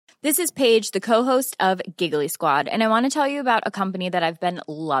This is Paige, the co-host of Giggly Squad, and I want to tell you about a company that I've been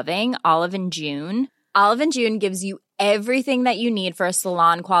loving, Olive & June. Olive & June gives you everything that you need for a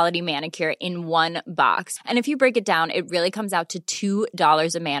salon-quality manicure in one box. And if you break it down, it really comes out to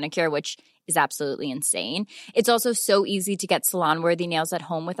 $2 a manicure, which is absolutely insane. It's also so easy to get salon-worthy nails at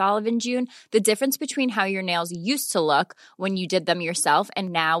home with Olive & June. The difference between how your nails used to look when you did them yourself and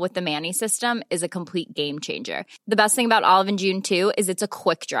now with the Mani system is a complete game changer. The best thing about Olive & June, too, is it's a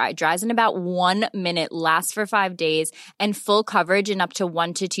quick dry. Dries in about 1 minute, lasts for 5 days, and full coverage in up to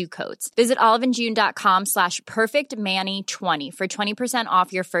 1 to 2 coats. Visit oliveandjune.com/perfectmani20 for 20%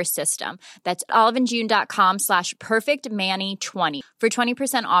 off your first system. That's oliveandjune.com/perfectmani20 for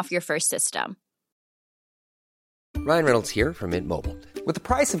 20% off your first system. Ryan Reynolds here from Mint Mobile. With the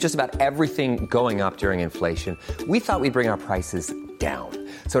price of just about everything going up during inflation, we thought we'd bring our prices down.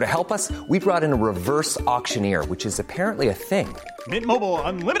 So to help us, we brought in a reverse auctioneer, which is apparently a thing. Mint Mobile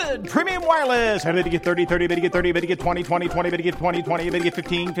Unlimited Premium Wireless. How to get 30, 30, bit to get 30, bit to get 20, 20, 20, bit to get 20, 20, bit to get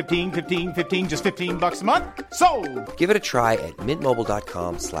 15, 15, 15, 15, just $15 a month? Sold! Give it a try at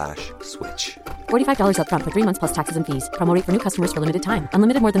mintmobile.com/switch. $45 up front for 3 months plus taxes and fees. Promo rate for new customers for limited time.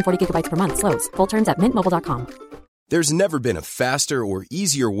 Unlimited more than 40 gigabytes per month. Slows full terms at mintmobile.com. There's never been a faster or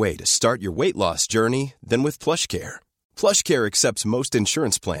easier way to start your weight loss journey than with PlushCare. PlushCare accepts most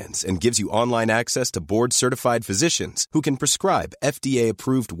insurance plans and gives you online access to board-certified physicians who can prescribe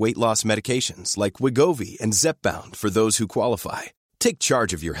FDA-approved weight loss medications like Wegovy and Zepbound for those who qualify. Take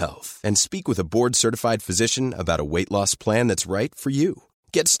charge of your health and speak with a board-certified physician about a weight loss plan that's right for you.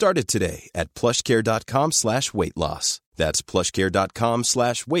 Get started today at plushcare.com/weight-loss. That's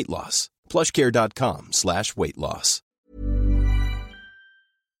plushcare.com/weight-loss. plushcare.com/weight-loss.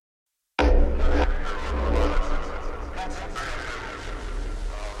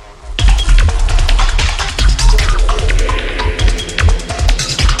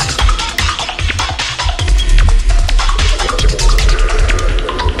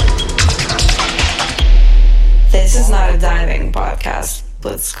 This is not a diving podcast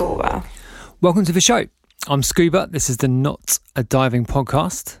with Scuba. Welcome to the show. I'm Scuba. This is the Not a Diving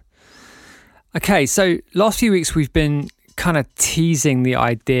podcast. Okay, so last few weeks we've been kind of teasing the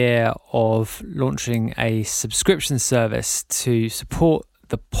idea of launching a subscription service to support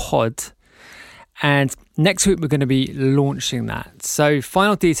the pod. And next week we're going to be launching that. So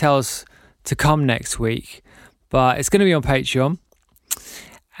final details to come next week, but it's going to be on Patreon.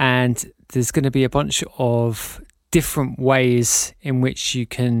 And there's going to be a bunch of different ways in which you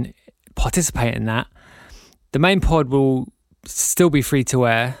can participate in that. The main pod will still be free to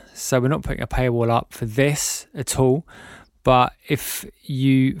air, so we're not putting a paywall up for this at all. But if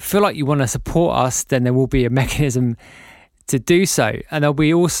you feel like you want to support us, then there will be a mechanism to do so. And there'll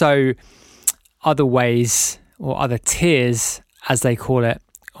be also other ways or other tiers, as they call it,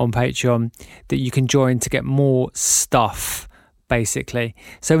 on Patreon that you can join to get more stuff, basically.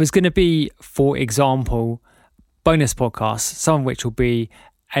 So there's going to be, for example, bonus podcasts, some of which will be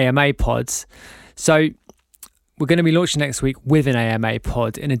AMA pods. So we're going to be launching next week with an AMA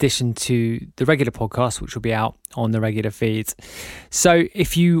pod in addition to the regular podcast, which will be out on the regular feed. So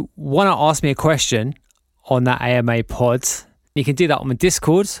if you want to ask me a question on that AMA pod, you can do that on the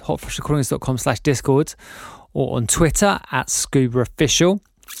Discord, hotfreshrecordings.com/Discord, or on Twitter @ScubaOfficial.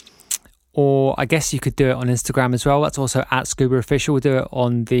 Or I guess you could do it on Instagram as well. That's also @ScubaOfficial. We'll do it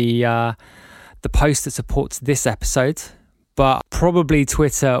on the post that supports this episode. But probably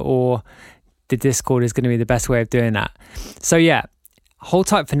Twitter or the Discord is going to be the best way of doing that. So yeah, hold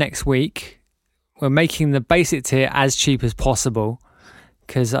tight for next week. We're making the basic tier as cheap as possible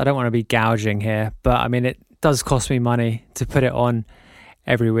because I don't want to be gouging here. But I mean, it does cost me money to put it on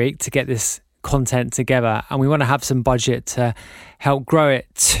every week to get this content together, and we want to have some budget to help grow it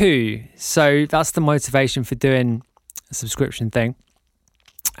too. So that's the motivation for doing a subscription thing.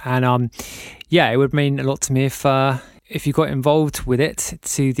 And yeah, it would mean a lot to me if you got involved with it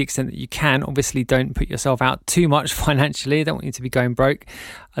to the extent that you can. Obviously, don't put yourself out too much financially. I don't want you to be going broke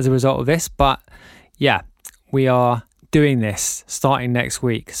as a result of this. But yeah, we are doing this starting next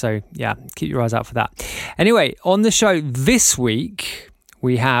week. So yeah, keep your eyes out for that. Anyway, on the show this week,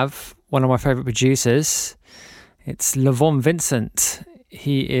 we have one of my favorite producers. It's Levon Vincent.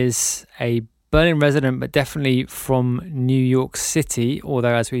 He is a Berlin resident, but definitely from New York City,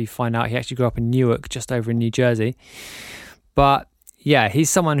 although as we find out, he actually grew up in Newark, just over in New Jersey. But yeah, he's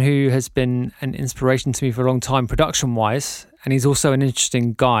someone who has been an inspiration to me for a long time, production-wise, and he's also an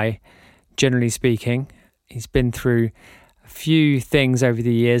interesting guy, generally speaking. He's been through a few things over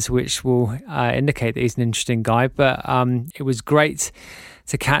the years which will indicate that he's an interesting guy, but it was great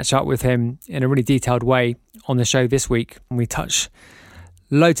to catch up with him in a really detailed way on the show this week. And we touch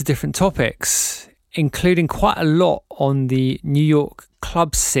loads of different topics, including quite a lot on the New York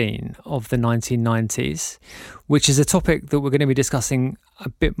club scene of the 1990s, which is a topic that we're going to be discussing a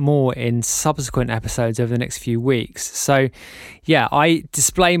bit more in subsequent episodes over the next few weeks. So, yeah, I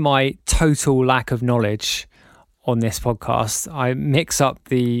display my total lack of knowledge on this podcast. I mix up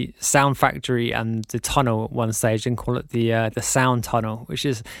the Sound Factory and the Tunnel at one stage and call it the Sound Tunnel, which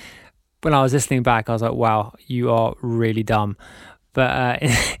is, when I was listening back, I was like, wow, you are really dumb. But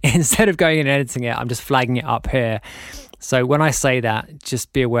instead of going and editing it, I'm just flagging it up here. So when I say that,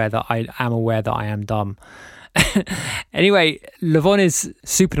 just be aware that I am aware that I am dumb. Anyway, Levon is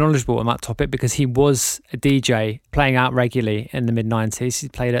super knowledgeable on that topic because he was a DJ playing out regularly in the mid-90s. He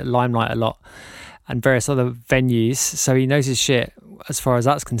played at Limelight a lot and various other venues. So he knows his shit as far as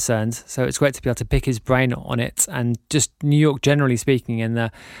that's concerned. So it's great to be able to pick his brain on it. And just New York, generally speaking, in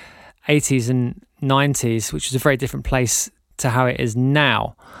the 80s and 90s, which was a very different place to how it is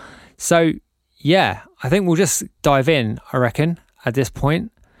now. So yeah, I think we'll just dive in, I reckon, at this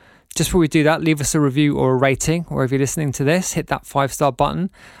point. Just before we do that, leave us a review or a rating, or if you're listening to this, hit that 5-star button.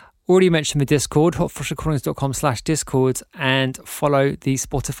 Already mentioned the Discord, hotfreshrecordings.com/Discord, and follow the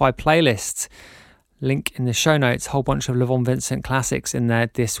Spotify playlist. Link in the show notes, whole bunch of Levon Vincent classics in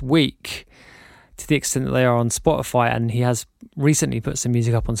there this week, to the extent that they are on Spotify, and he has recently put some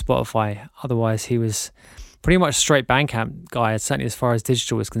music up on Spotify. Otherwise, he was pretty much straight Bandcamp guy, certainly as far as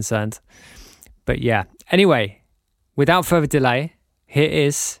digital is concerned. But yeah, anyway, without further delay, here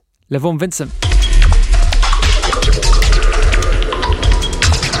is Levon Vincent.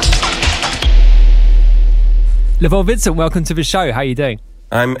 Levon Vincent, welcome to the show. How are you doing?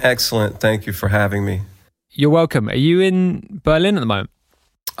 I'm excellent. Thank you for having me. You're welcome. Are you in Berlin at the moment?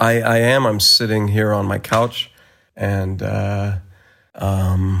 I am. I'm sitting here on my couch, and I've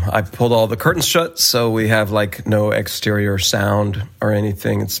pulled all the curtains shut, so we have like no exterior sound or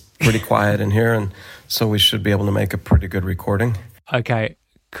anything. It's pretty quiet in here, and so we should be able to make a pretty good recording. Okay,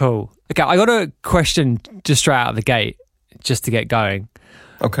 cool. Okay, I got a question just straight out of the gate, just to get going.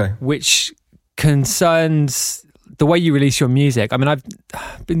 Okay. Which concerns the way you release your music. I mean, I've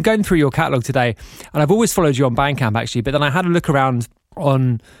been going through your catalog today, and I've always followed you on Bandcamp, actually, but then I had a look around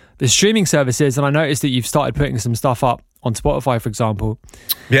on the streaming services, and I noticed that you've started putting some stuff up on Spotify, for example.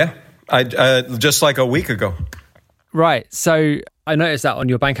 Yeah, I just like a week ago. Right. So I noticed that on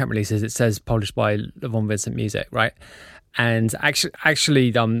your Bandcamp releases, it says published by Levon Vincent Music, right? And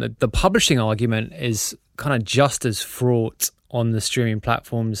actually, the publishing argument is kind of just as fraught on the streaming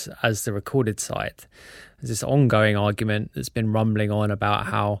platforms as the recorded side. There's this ongoing argument that's been rumbling on about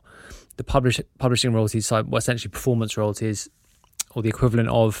how the publishing royalties side, well, essentially performance royalties, or the equivalent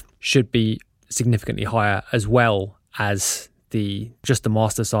of, should be significantly higher, as well as just the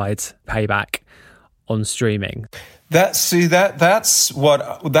master side payback on streaming. That's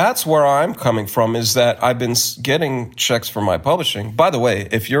where I'm coming from, is that I've been getting checks for my publishing. By the way,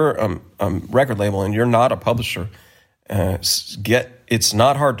 if you're a record label and you're not a publisher, it's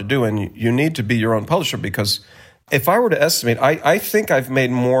not hard to do, and you need to be your own publisher, because if I were to estimate, I think I've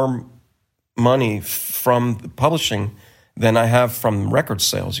made more money from the publishing than I have from record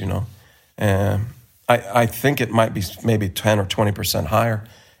sales, you know. I think it might be maybe 10 or 20% higher.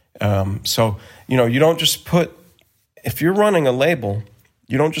 So, you know, you don't just put, if you're running a label,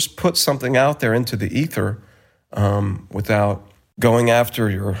 you don't just put something out there into the ether without going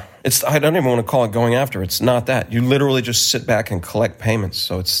after I don't even want to call it going after. It's not that. You literally just sit back and collect payments.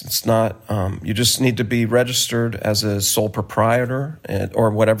 So it's not, you just need to be registered as a sole proprietor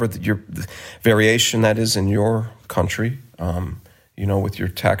or whatever your variation that is in your country, you know, with your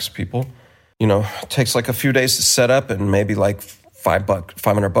tax people. You know, it takes like a few days to set up, and maybe like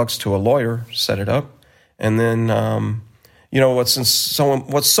 $500 to a lawyer set it up. And then, you know, what's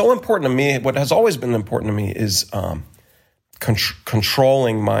so important to me, what has always been important to me is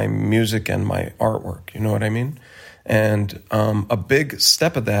controlling my music and my artwork. You know what I mean? And a big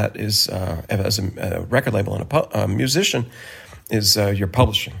step of that is, as a record label and a musician, is your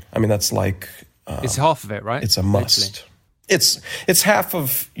publishing. I mean, that's like it's half of it, right? It's a must. It's half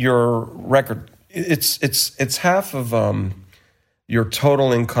of your record. It's half of your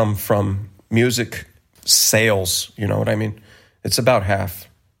total income from music sales. You know what I mean? It's about half.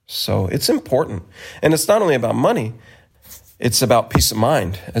 So it's important, and it's not only about money. It's about peace of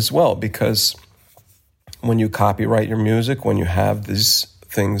mind as well, because when you copyright your music, when you have these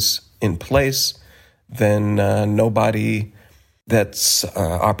things in place, then nobody that's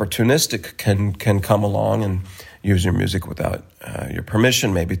opportunistic can come along and use your music without your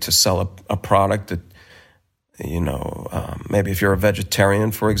permission, maybe to sell a product that, you know, maybe if you're a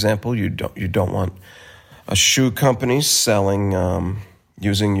vegetarian, for example, you don't want a shoe company selling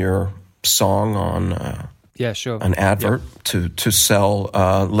using your song on an advert to sell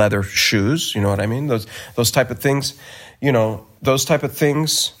leather shoes. You know what I mean? Those type of things. You know, those type of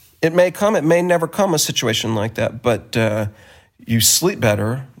things. It may come, it may never come, a situation like that. But you sleep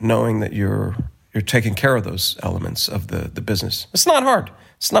better knowing that you're taking care of those elements of the business. It's not hard.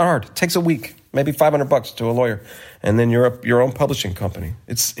 It's not hard. It takes a week, maybe $500 to a lawyer, and then you're your own publishing company.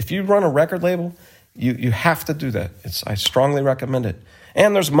 If you run a record label, you have to do that. I strongly recommend it.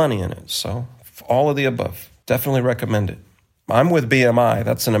 And there's money in it. So all of the above. Definitely recommend it. I'm with BMI.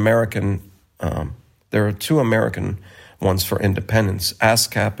 That's an American. There are two American ones for independents,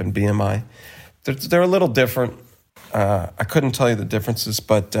 ASCAP and BMI. They're a little different. I couldn't tell you the differences,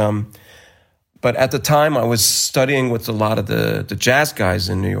 but at the time I was studying with a lot of the jazz guys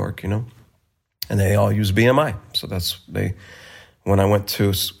in New York, you know, and they all use BMI. So when I went to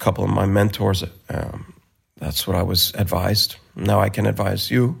a couple of my mentors, that's what I was advised. Now I can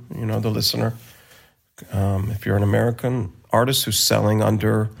advise you, you know, the listener. If you're an American artist who's selling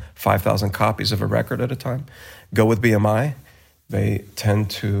under 5,000 copies of a record at a time, go with BMI. They tend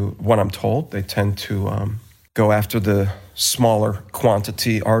to, what I'm told, go after the smaller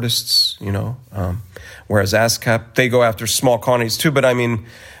quantity artists, you know, whereas ASCAP, they go after small quantities too. But I mean,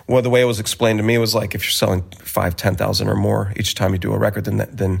 the way it was explained to me was like if you're selling 5,000-10,000 or more each time you do a record,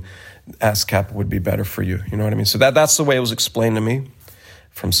 then ASCAP would be better for you. You know what I mean? So that's the way it was explained to me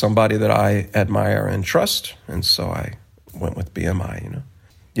from somebody that I admire and trust. And so I went with BMI, you know.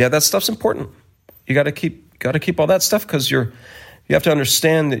 Yeah, that stuff's important. You got to keep all that stuff because you have to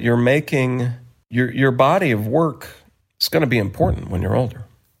understand that you're making your body of work. It's going to be important when you're older.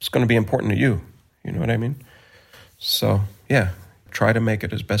 It's going to be important to you. You know what I mean? So yeah, try to make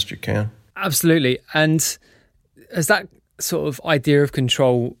it as best you can. Absolutely. And has that sort of idea of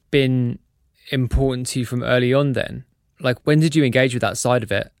control been important to you from early on then? Like, when did you engage with that side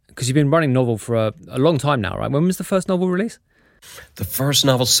of it? Because you've been running novel for a long time now, right? When was the first novel release? The first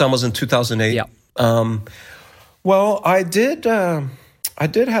novel, Sun, was in 2008. Yeah. Well, I did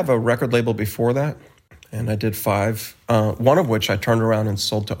have a record label before that, and I did 5. One of which I turned around and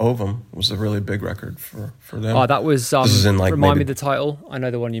sold to Ovum. It was a really big record for them. Oh, that was. This is in like remind me the title. I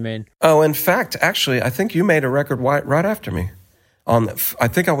know the one you mean. Oh, in fact, actually, I think you made a record right after me. I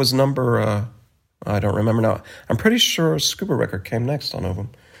think I was number. I don't remember now. I'm pretty sure Scuba record came next on Ovum.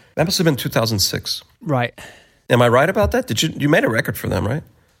 That must have been 2006. Right. Am I right about that? You made a record for them, right?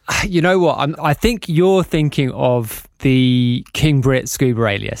 You know what? I think you're thinking of the King Brit Scuba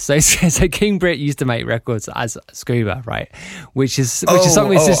alias. So King Brit used to make records as Scuba, right? Which is something.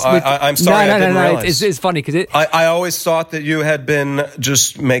 I'm sorry. I didn't realize. It's funny because I always thought that you had been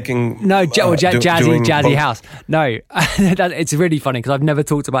just making jazzy house. No, it's really funny because I've never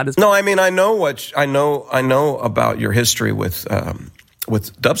talked about this. No, I mean I know about your history with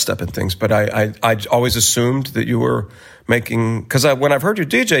dubstep and things, but I always assumed that you were making, because when I've heard you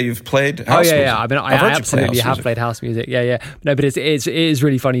DJ, you've played house music. I mean, I absolutely have played house music. Yeah. No, but it is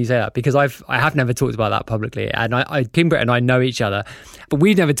really funny you say that because I have never talked about that publicly, and King Brit and I know each other, but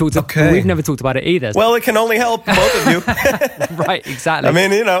we've never talked about it either. Well, it can only help both of you. Right, exactly. I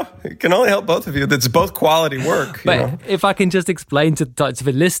mean, it can only help both of you. It's both quality work. But if I can just explain to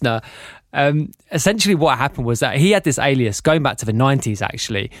the listener. Essentially what happened was that he had this alias going back to the 90s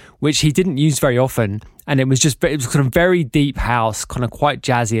actually, which he didn't use very often, and it was kind of very deep house, kind of quite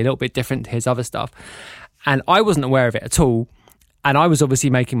jazzy, a little bit different to his other stuff, and I wasn't aware of it at all. And I was obviously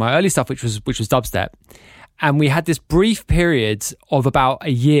making my early stuff, which was dubstep, and we had this brief period of about a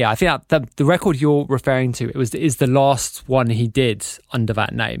year. I think that the record you're referring to is the last one he did under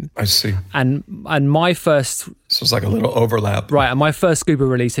that name. I see. And my first... So it's like a little overlap. Right, and my first Scuba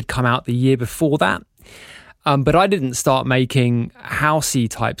release had come out the year before that. But I didn't start making housey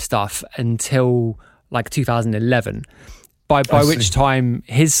type stuff until like 2011. By which time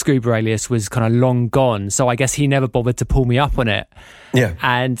his Scuba alias was kind of long gone. So I guess he never bothered to pull me up on it. Yeah.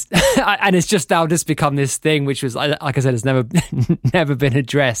 And it's just now become this thing, which was, like I said, it's never been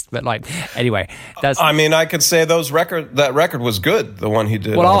addressed. But like, anyway, that's... I mean, I could say that record was good, the one he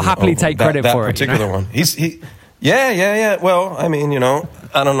did. Well, I'll happily take credit for it. That particular one. Yeah. Well, I mean,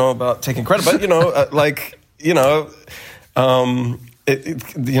 I don't know about taking credit, but,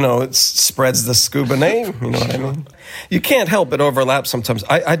 it spreads the Scuba name. You know what I mean? You can't help it overlap sometimes.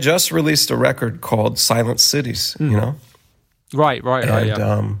 I just released a record called Silent Cities, you know? Right.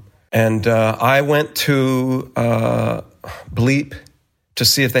 And I went to Bleep to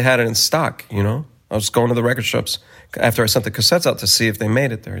see if they had it in stock, you know? I was going to the record shops after I sent the cassettes out to see if they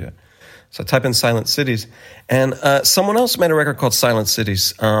made it there yet. So I type in Silent Cities. And someone else made a record called Silent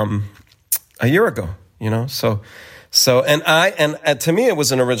Cities a year ago, you know? So So, and to me, it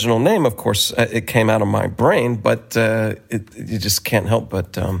was an original name. Of course, it came out of my brain, but you just can't help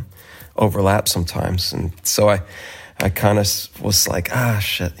but overlap sometimes. And so I kind of was like,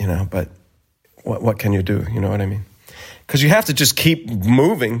 shit, but what can you do? You know what I mean? Because you have to just keep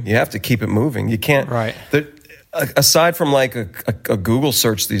moving. You have to keep it moving. You can't. Right. Aside from like a Google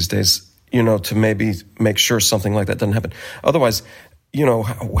search these days, to maybe make sure something like that doesn't happen. Otherwise,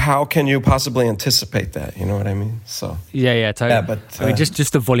 how can you possibly anticipate that? You know what I mean? So yeah, totally. Yeah, but I mean,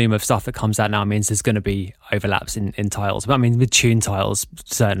 just the volume of stuff that comes out now means there's going to be overlaps in titles. But I mean, with tune titles,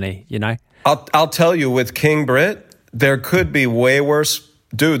 certainly, I'll tell you, with King Britt, there could be way worse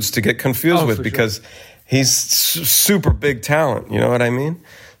dudes to get confused with because he's super big talent. You know what I mean?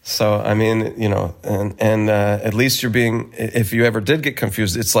 So I mean, and at least you're being. If you ever did get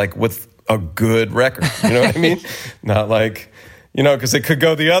confused, it's like with a good record. You know what I mean? Not like. Because it could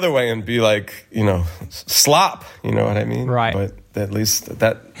go the other way and be like, slop. You know what I mean? Right. But at least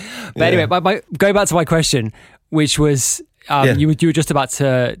that. But anyway, go back to my question, which was you were just about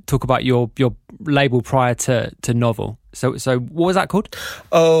to talk about your label prior to Novel. So what was that called?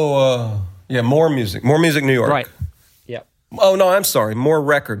 More Music New York. Right. Yeah. Oh no, I'm sorry. More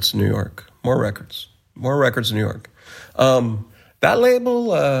Records New York. More Records New York. That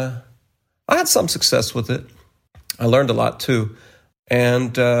label, I had some success with it. I learned a lot too.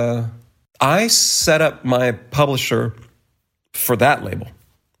 And I set up my publisher for that label.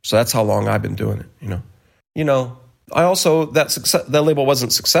 So that's how long I've been doing it, I also, that label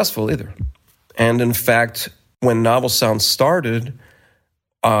wasn't successful either. And in fact, when Novel Sound started,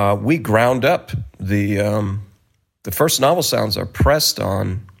 we ground up the first Novel Sounds are pressed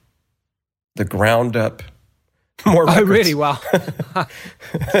on the ground up More records. Oh, really? Wow.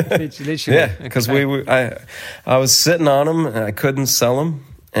 Literally. Yeah, because I was sitting on them and I couldn't sell them.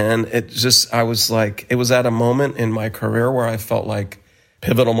 And I was like, it was at a moment in my career where I felt like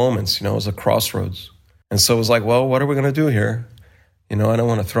pivotal moments, it was a crossroads. And so it was like, well, what are we going to do here? I don't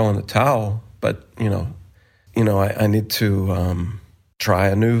want to throw in the towel, but, I need to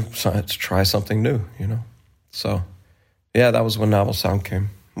try something new, So, yeah, that was when Novel Sound came.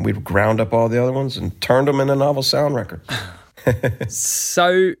 We ground up all the other ones and turned them into Novel Sound records.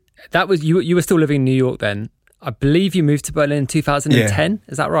 So that was you were still living in New York then. I believe you moved to Berlin in 2010. Yeah.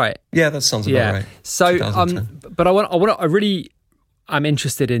 Is that right? Yeah, that sounds about right. So, but I'm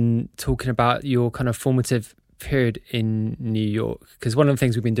interested in talking about your kind of formative period in New York, because one of the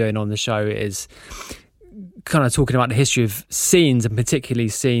things we've been doing on the show is kind of talking about the history of scenes, and particularly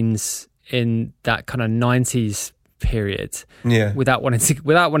scenes in that kind of 90s period. Yeah. Without wanting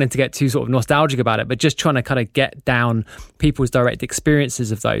to get too sort of nostalgic about it, but just trying to kind of get down people's direct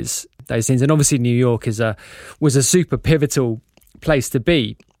experiences of those scenes. And obviously New York was a super pivotal place to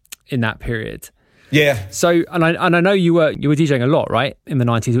be in that period. Yeah. So, and I know you were DJing a lot, right, in the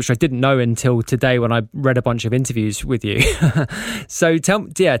 90s, which I didn't know until today when I read a bunch of interviews with you. So tell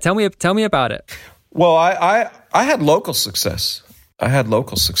me about it. Well, I had local success.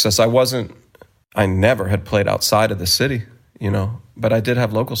 I never had played outside of the city, but I did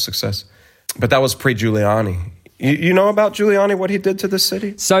have local success. But that was pre-Giuliani. You know about Giuliani, what he did to the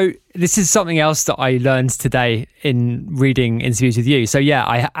city? So this is something else that I learned today in reading interviews with you. So yeah,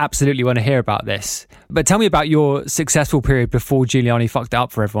 I absolutely want to hear about this. But tell me about your successful period before Giuliani fucked it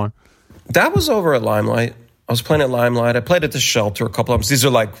up for everyone. That was over at Limelight. I was playing at Limelight. I played at the Shelter a couple of times. These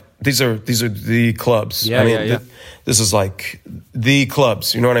are the clubs. Yeah, This is like the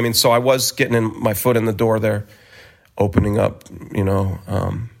clubs. You know what I mean? So I was getting my foot in the door there, opening up.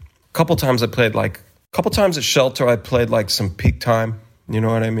 A couple times at Shelter, I played like some peak time. You know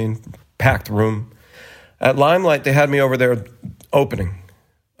what I mean? Packed room. At Limelight, they had me over there opening.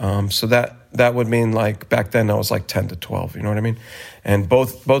 So that would mean like back then I was like 10 to 12. You know what I mean? And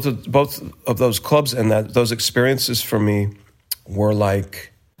both of those clubs and those experiences for me were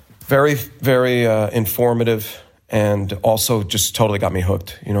like very, very informative, and also just totally got me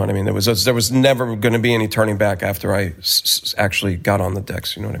hooked. You know what I mean? There was never going to be any turning back after I actually got on the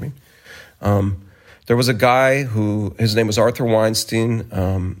decks. You know what I mean? There was a guy his name was Arthur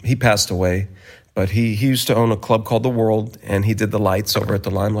Weinstein. He passed away, but he used to own a club called The World, and he did the lights over at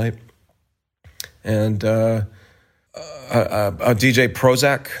the Limelight. And a DJ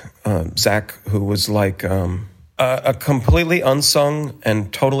Prozac, Zach, who was like a completely unsung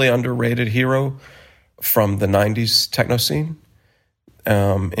and totally underrated hero from the 90s techno scene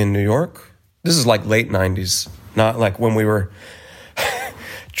in New York. This is like late 90s, not like when we were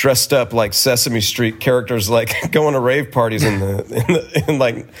dressed up like Sesame Street characters, like going to rave parties in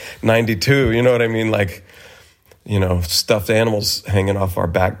like 92. You know what I mean? Like, stuffed animals hanging off our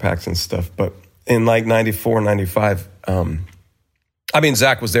backpacks and stuff. But in like 94, 95. I mean,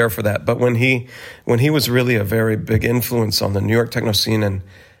 Zach was there for that, but when he was really a very big influence on the New York techno scene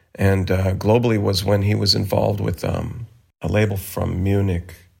and globally was when he was involved with a label from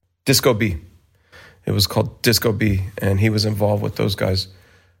Munich, Disco B. It was called Disco B, and he was involved with those guys.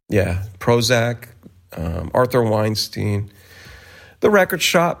 Yeah, Prozac, Arthur Weinstein, the record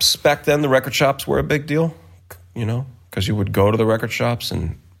shops. Back then, the record shops were a big deal, you know, because you would go to the record shops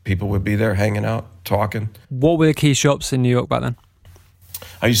and people would be there hanging out, talking. What were the key shops in New York back then?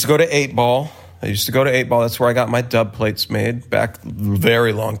 I used to go to 8 Ball. That's where I got my dub plates made back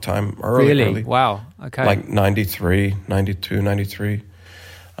very long time. Early. Wow. Okay. Like 93, 92, 93.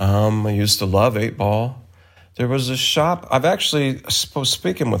 I used to love 8 Ball. There was a shop. I've actually,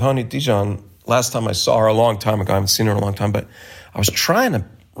 speaking with Honey Dijon, last time I saw her a long time ago. I haven't seen her in a long time, but I was trying to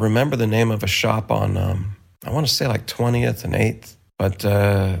remember the name of a shop on, I want to say like 20th and 8th, but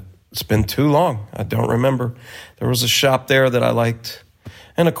it's been too long. I don't remember. There was a shop there that I liked.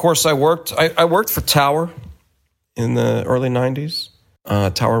 And of course, I worked for Tower in the early 90s,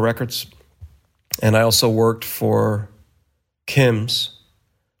 Tower Records. And I also worked for Kim's,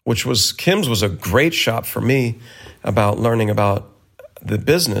 Kim's was a great shop for me about learning about the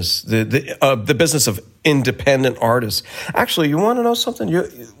business, the business of independent artists. Actually, you want to know something?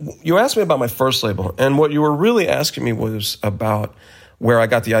 You asked me about my first label, and what you were really asking me was about where I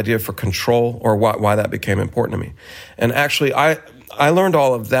got the idea for Control, or why that became important to me. And actually, I learned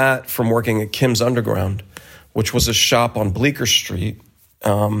all of that from working at Kim's Underground, which was a shop on Bleecker Street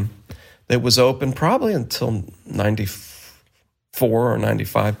that was open probably until 94 or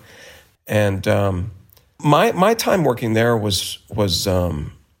 95. And my time working there was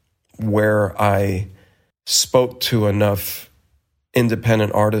where I spoke to enough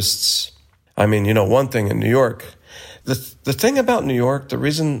independent artists. I mean, you know, one thing in New York, the thing about New York, the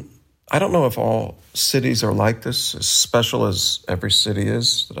reason, I don't know if all cities are like this, as special as every city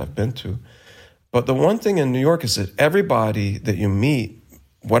is that I've been to, but the one thing in New York is that everybody that you meet,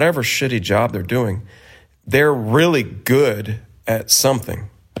 whatever shitty job they're doing, they're really good at something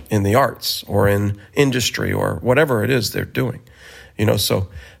in the arts or in industry or whatever it is they're doing. You know, so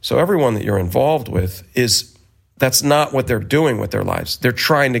everyone that you're involved with that's not what they're doing with their lives. They're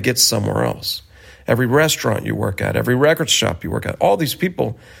trying to get somewhere else. Every restaurant you work at, every record shop you work at, all these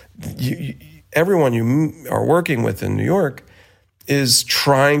people, everyone you are working with in New York is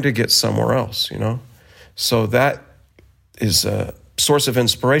trying to get somewhere else, you know? So that is a source of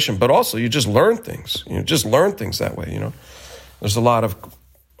inspiration, but also you just learn things. You just learn things that way, you know? There's a lot of,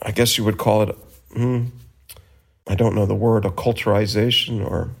 I guess you would call it, I don't know the word, acculturization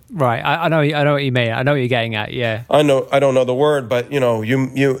or... Right, I know what you mean. I know what you're getting at, yeah. I don't know the word, but, you know,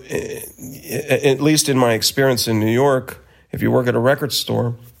 you at least in my experience in New York, if you work at a record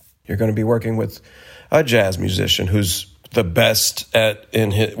store, you're going to be working with a jazz musician who's the best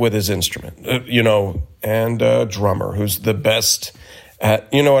with his instrument, you know, and a drummer who's the best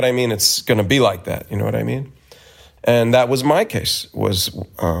at, you know what I mean? It's going to be like that, you know what I mean? And that was my case, was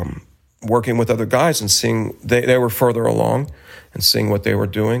working with other guys and seeing they were further along and seeing what they were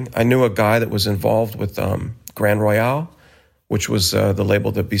doing. I knew a guy that was involved with Grand Royale, which was the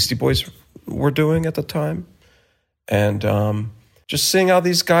label that Beastie Boys were doing at the time. And just seeing how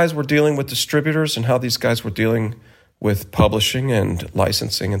these guys were dealing with distributors and how these guys were dealing with publishing and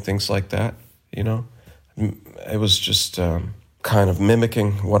licensing and things like that, you know. It was just kind of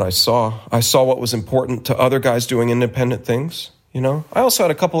mimicking what I saw. I saw what was important to other guys doing independent things, you know. I also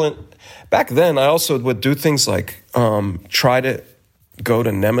had a couple back then, I also would do things like try to go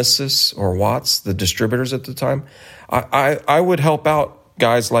to Nemesis or Watts, the distributors at the time. I would help out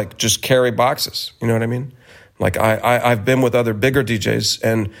guys like just carry boxes, you know what I mean? Like I've been with other bigger DJs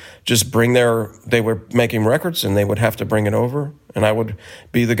and just they were making records and they would have to bring it over. And I would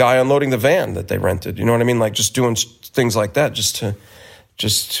be the guy unloading the van that they rented. You know what I mean? Like just doing things like that just to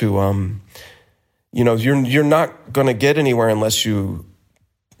you know, you're not going to get anywhere unless you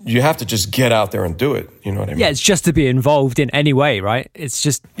have to just get out there and do it. You know what I mean? Yeah, it's just to be involved in any way, right? It's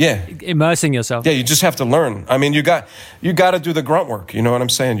just immersing yourself. Yeah, you just have to learn. I mean, you got to do the grunt work. You know what I'm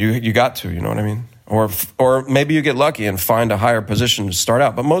saying? You got to, you know what I mean? Or maybe you get lucky and find a higher position to start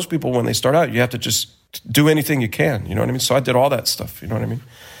out. But most people, when they start out, you have to just do anything you can. You know what I mean? So I did all that stuff. You know what I mean?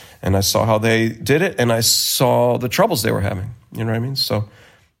 And I saw how they did it, and I saw the troubles they were having. You know what I mean? So,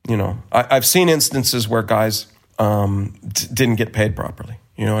 you know, I've seen instances where guys didn't get paid properly.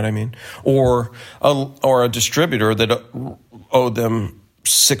 You know what I mean? Or a distributor that owed them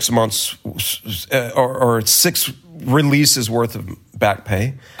 6 months or 6 releases worth of back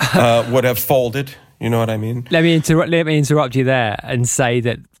pay would have folded. You know what I mean? Let me interrupt you there and say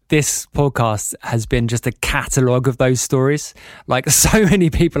that this podcast has been just a catalogue of those stories. Like so many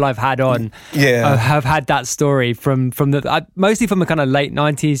people I've had on have had that story from mostly from the kind of late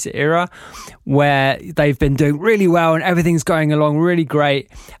 90s era, where they've been doing really well and everything's going along really great,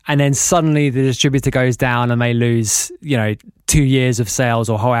 and then suddenly the distributor goes down and they lose 2 years of sales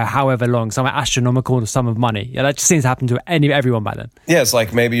or however long, some astronomical sum of money. Yeah, that just seems to happen to everyone back then. Yeah, it's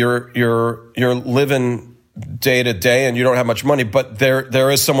like maybe you're living day to day and you don't have much money, but there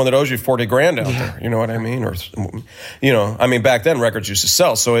is someone that owes you 40 grand out there. You know what I mean? Or, back then records used to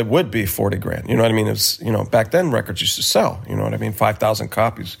sell, so it would be 40 grand. You know what I mean? It's, back then records used to sell. You know what I mean? 5,000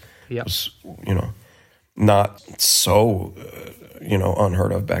 copies was, not so,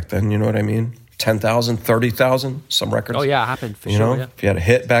 unheard of back then. You know what I mean? 10,000, 30,000, some records. Oh yeah, it happened for sure. Yeah. If you had a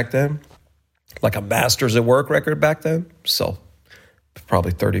hit back then, like a Masters at Work record back then, sell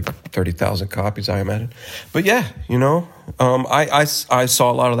probably 30,000 copies, I imagine. But yeah, I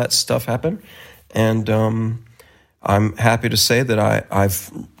saw a lot of that stuff happen, and I'm happy to say that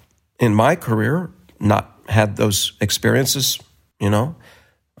I've in my career not had those experiences.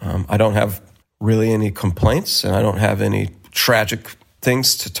 I don't have really any complaints, and I don't have any tragic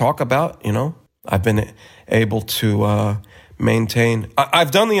things to talk about. I've been able to maintain.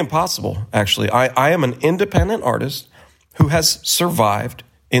 I've done the impossible. Actually, I am an independent artist who has survived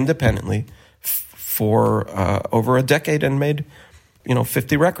independently for over a decade and made,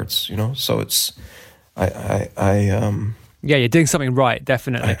 50 records. So it's yeah, you're doing something right,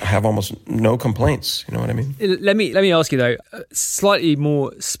 definitely. I have almost no complaints. You know what I mean? Let me ask you though, slightly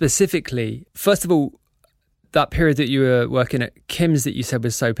more specifically. First of all, that period that you were working at Kim's that you said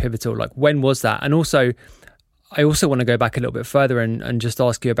was so pivotal. Like, when was that? And also, I also want to go back a little bit further and just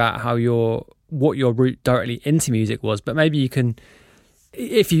ask you about what your route directly into music was. But maybe you can,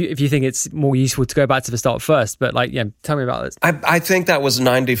 if you think it's more useful to go back to the start first. But tell me about this. I think that was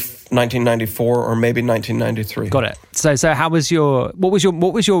 1994 or maybe 1993. Got it. So what was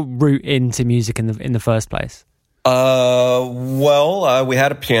your route into music in the first place? We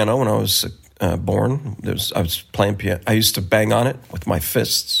had a piano when I was born. I was playing piano. I used to bang on it with my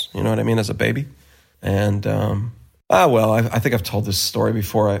fists. You know what I mean, as a baby. And I think I've told this story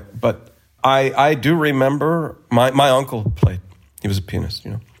before. But I do remember my uncle played. He was a pianist,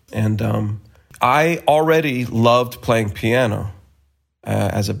 and I already loved playing piano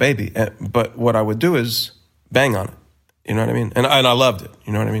as a baby. But what I would do is bang on it. You know what I mean? And I loved it.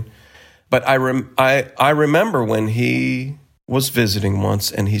 You know what I mean? But I remember when he was visiting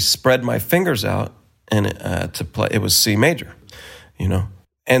once, and he spread my fingers out and to play. It was C major,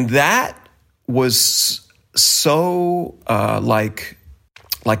 and that was so like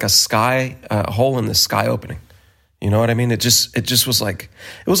a sky hole in the sky opening. You know what I mean? It just was like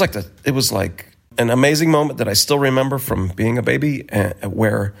it was like an amazing moment that I still remember from being a baby,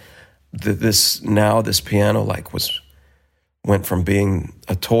 where this piano went from being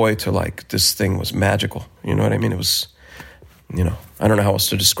a toy to this thing was magical. You know what I mean? It was. I don't know how else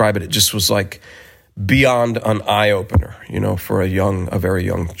to describe it. It just was beyond an eye-opener, for a very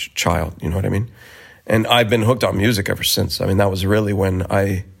young child, you know what I mean? And I've been hooked on music ever since. I mean, that was really when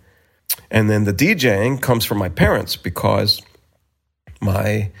and then the DJing comes from my parents, because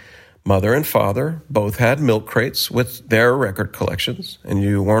my mother and father both had milk crates with their record collections, and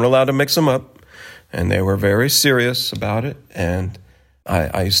you weren't allowed to mix them up, and they were very serious about it, and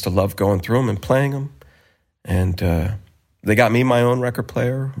I used to love going through them and playing them, and they got me my own record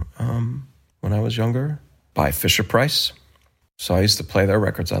player when I was younger by Fisher-Price. So I used to play their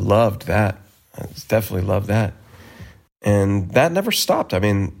records. I loved that. I definitely loved that. And that never stopped. I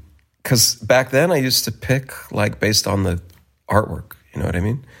mean, because back then I used to pick based on the artwork. You know what I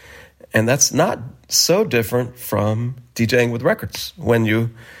mean? And that's not so different from DJing with records, when you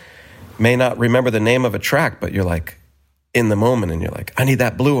may not remember the name of a track, but you're in the moment, and you're I need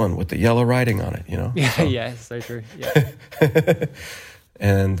that blue one with the yellow writing on it, Yeah, so. Yeah, so true. Yeah.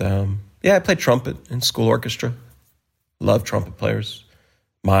 And I played trumpet in school orchestra. Love trumpet players.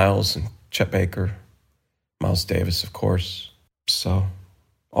 Miles and Chet Baker. Miles Davis, of course. So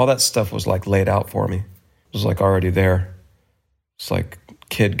all that stuff was laid out for me. It was already there. It's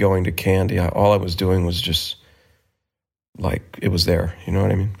kid going to candy. All I was doing was just it was there. You know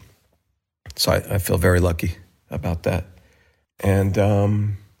what I mean? So I feel very lucky about that. And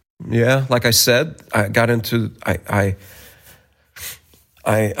like I said, I got into I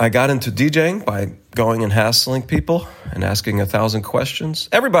got into DJing by going and hassling people and asking 1,000 questions.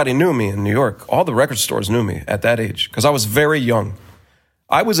 Everybody knew me in New York. All the record stores knew me at that age, because I was very young.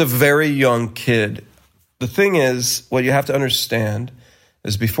 I was a very young kid. The thing is, what you have to understand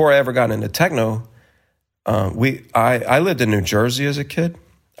is, before I ever got into techno, I lived in New Jersey as a kid,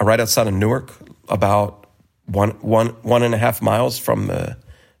 right outside of Newark, about one and a half miles from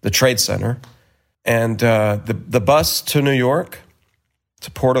the Trade Center. And the bus to New York,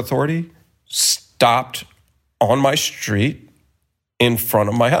 to Port Authority, stopped on my street in front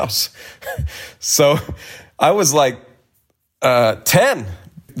of my house. So I was like 10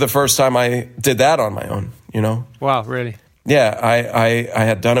 the first time I did that on my own, you know? Wow, really? Yeah, I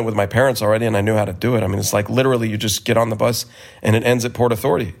had done it with my parents already, and I knew how to do it. I mean, it's like literally you just get on the bus and it ends at Port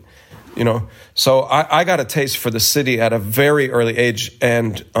Authority, you know? So I got a taste for the city at a very early age,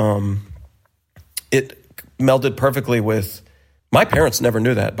 and it melded perfectly with... My parents never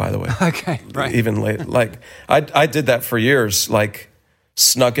knew that, by the way. Okay, right. Even late. Like, I did that for years, like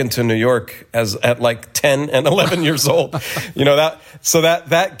snuck into New York at like 10 and 11 years old. You know,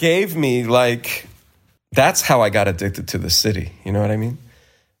 that gave me like... That's how I got addicted to the city. You know what I mean?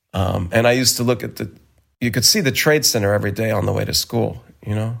 And I used to look at you could see the Trade Center every day on the way to school,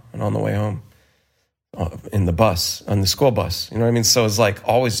 you know, and on the way home in the bus, on the school bus. You know what I mean? So it's like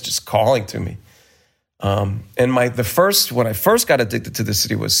always just calling to me. And when I first got addicted to the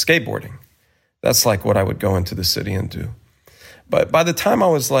city was skateboarding. That's like what I would go into the city and do. But by the time I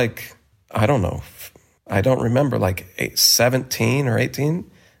was like, I don't know, I don't remember, like 17 or 18,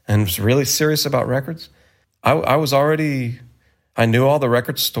 and was really serious about records, I was already, I knew all the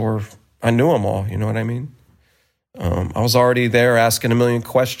record store, I knew them all, you know what I mean? I was already there asking a million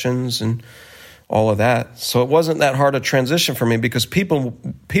questions and all of that. So it wasn't that hard a transition for me because people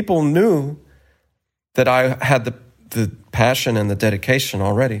knew that I had the passion and the dedication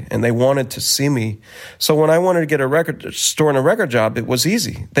already, and they wanted to see me. So when I wanted to get a record store and a record job, it was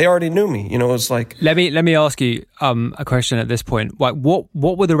easy. They already knew me. You know, it was like... Let me ask you a question at this point. Like, what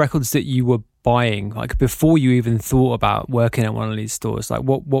were the records that you were buying, like before you even thought about working at one of these stores? Like,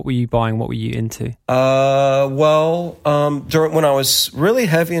 what were you buying? What were you into? When I was really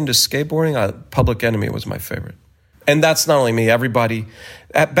heavy into skateboarding, Public Enemy was my favorite. And that's not only me, everybody.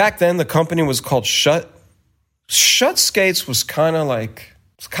 Back then, the company was called Shut. Shut Skates was kind of like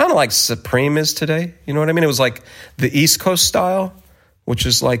Supreme is today. You know what I mean? It was like the East Coast style, which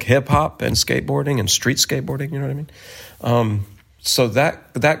is like hip hop and skateboarding and street skateboarding. You know what I mean? So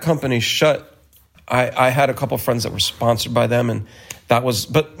that company Shut, I had a couple of friends that were sponsored by them, and that was.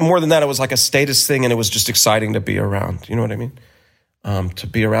 But more than that, it was like a status thing, and it was just exciting to be around. You know what I mean? To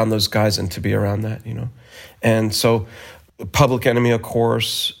be around those guys and to be around that, you know. And so Public Enemy, of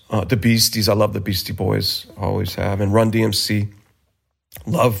course, the Beasties. I love the Beastie Boys, always have. And Run DMC.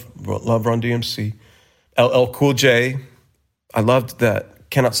 Love Run DMC. LL Cool J. I loved that.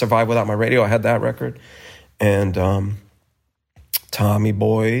 Cannot Survive Without My Radio. I had that record. And Tommy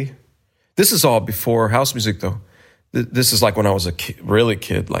Boy. This is all before house music, though. This is like when I was a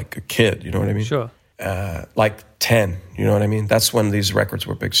kid, like a kid, you know what I mean? Sure. Like 10, you know what I mean? That's when these records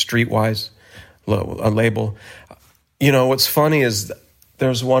were big. Streetwise, a label. You know, what's funny is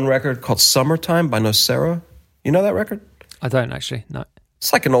there's one record called Summertime by Nocera. You know that record? I don't actually, no.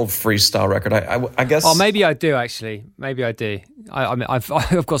 It's like an old freestyle record. I guess. Oh, maybe I do actually. Maybe I do. I mean, I've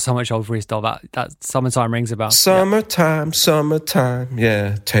got so much old freestyle that Summertime rings a bell. Summertime,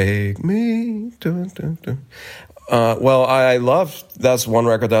 yeah, take me. Well, that's one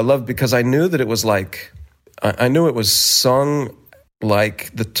record that I loved because I knew that it was like, I knew it was sung like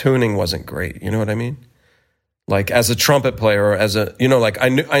the tuning wasn't great. You know what I mean? Like as a trumpet player, or as a, you know, like I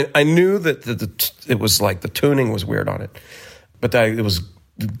knew that it was like the tuning was weird on it, but it was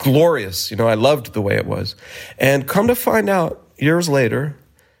glorious. You know, I loved the way it was. And come to find out years later,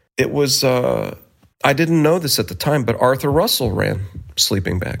 it was, I didn't know this at the time, but Arthur Russell ran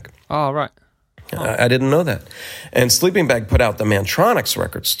Sleeping Bag. Oh, right. I didn't know that. And Sleeping Bag put out the Mantronics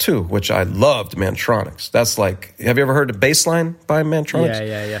records too, which I loved. Mantronics. That's like, have you ever heard of Bassline by Mantronics?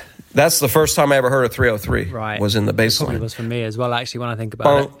 Yeah. That's the first time I ever heard of 303. Right. Was in the Bassline. It was for me as well, actually, when I think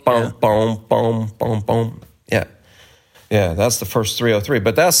about it. Boom. Yeah, that's the first 303.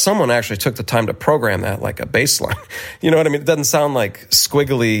 But that's someone actually took the time to program that like a bass line. You know what I mean? It doesn't sound like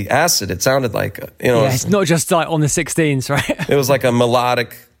squiggly acid. It sounded like, you know. Yeah, it's not just like on the 16s, right? It was like a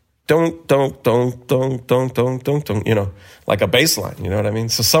melodic, don't, you know, like a bass line. You know what I mean?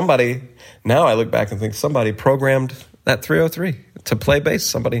 So somebody, now I look back and think somebody programmed that 303 to play bass.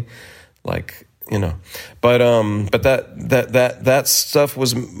 Somebody like, you know, but that stuff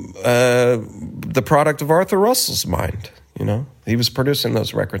was the product of Arthur Russell's mind. You know, he was producing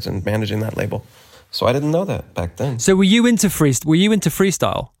those records and managing that label. So I didn't know that back then. So were you into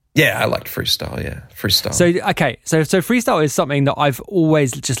freestyle? Yeah, I liked freestyle. Yeah, freestyle. So freestyle is something that I've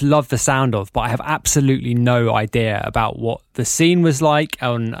always just loved the sound of, but I have absolutely no idea about what the scene was like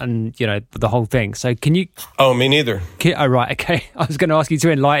and you know, the whole thing. So can you? Oh, me neither. Oh, right. Okay. I was going to ask you to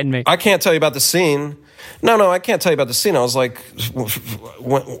enlighten me. I can't tell you about the scene. No, I can't tell you about the scene. I was like,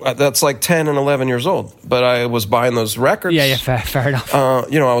 that's like 10 and 11 years old, but I was buying those records. Yeah, fair enough.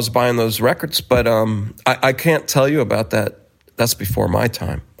 You know, I was buying those records, but I can't tell you about that. That's before my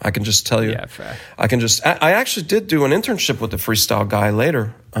time. I can just tell you. Yeah, fair. I actually did do an internship with the freestyle guy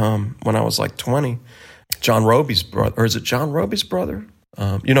later when I was like 20. John Roby's brother, or is it John Roby's brother?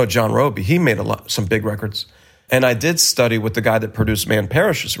 You know, John Roby, he made some big records. And I did study with the guy that produced Man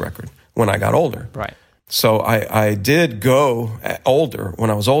Parrish's record when I got older. Right. So I did go when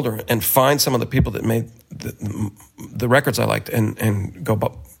I was older, and find some of the people that made the records I liked and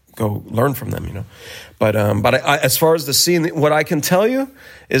go learn from them, you know. But as far as the scene, what I can tell you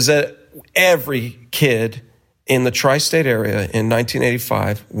is that every kid in the tri-state area in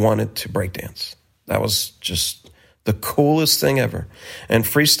 1985 wanted to breakdance. That was just the coolest thing ever. And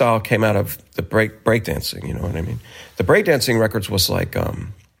freestyle came out of the breakdancing, you know what I mean? The breakdancing records was like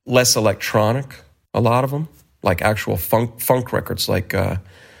less electronic, a lot of them, like actual funk records, like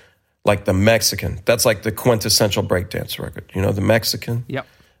the Mexican. That's like the quintessential breakdance record, you know, the Mexican. Yep.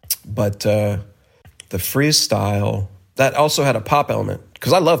 But the freestyle, that also had a pop element,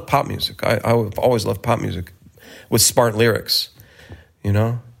 because I love pop music. I've always loved pop music with smart lyrics, you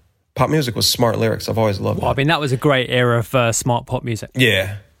know? Pop music with smart lyrics. I've always loved it. I mean, that was a great era of smart pop music.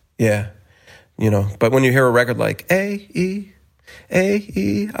 Yeah. You know, but when you hear a record like A-E-I-O-U,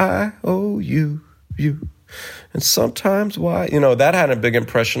 and sometimes why, you know, that had a big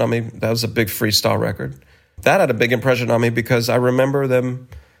impression on me. That was a big freestyle record. That had a big impression on me because I remember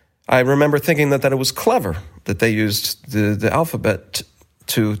thinking that it was clever that they used the alphabet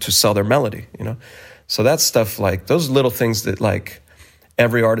to sell their melody, you know? So that stuff, like those little things that like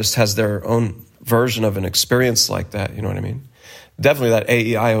every artist has their own version of an experience like that, you know what I mean? Definitely that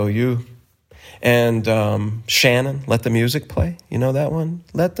A-E-I-O-U. And Shannon, Let the Music Play. You know that one?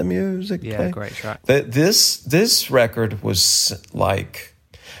 Let the Music Play. Yeah, great track. This record was like...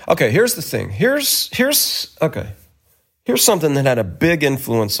 Okay, here's the thing. Here's something that had a big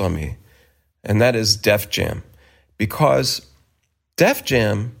influence on me, and that is Def Jam. Because Def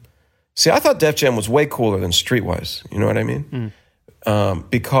Jam... See, I thought Def Jam was way cooler than Streetwise. You know what I mean?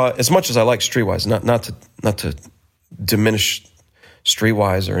 Because as much as I like Streetwise, not to diminish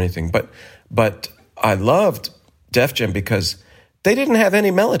Streetwise or anything, but I loved Def Jam because they didn't have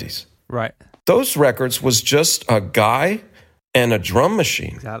any melodies. Right. Those records was just a guy and a drum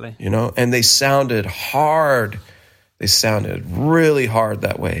machine. Exactly. You know, and they sounded hard. They sounded really hard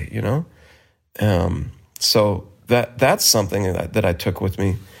that way, you know? So that's something that I took with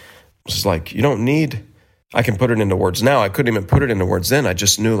me. It's like, you don't need... I can put it into words now. I couldn't even put it into words then. I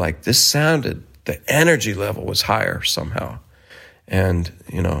just knew, like, this sounded... The energy level was higher somehow. And,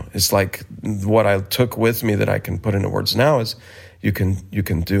 you know, it's like what I took with me that I can put into words now is you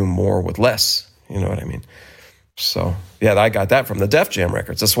can do more with less. You know what I mean? So, yeah, I got that from the Def Jam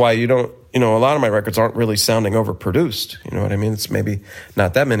records. That's why a lot of my records aren't really sounding overproduced. You know what I mean? It's maybe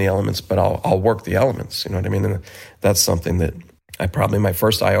not that many elements, but I'll work the elements. You know what I mean? And that's something that my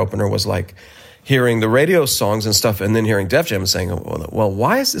first eye-opener was like hearing the radio songs and stuff and then hearing Def Jam and saying, well,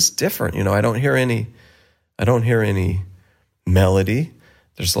 why is this different? You know, I don't hear any melody.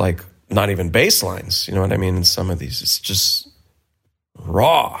 There's like not even bass lines, you know what I mean? In some of these, it's just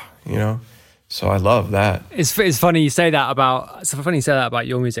raw, you know? So I love that. It's funny you say that about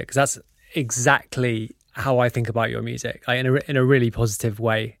your music, because that's exactly how I think about your music, like in a really positive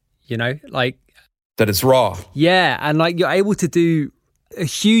way, you know, like that it's raw. Yeah, and like you're able to do a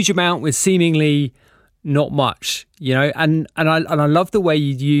huge amount with seemingly not much, you know, and I love the way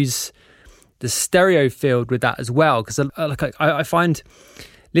you use the stereo field with that as well, because I find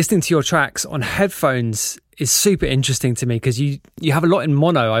listening to your tracks on headphones is super interesting to me, because you have a lot in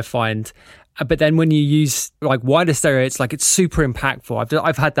mono, I find, but then when you use like wider stereo, it's like it's super impactful.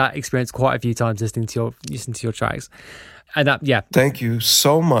 I've had that experience quite a few times listening to your tracks, and that, yeah. Thank you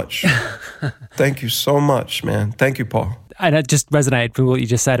so much. Thank you so much, man. Thank you, Paul. And it just resonated with what you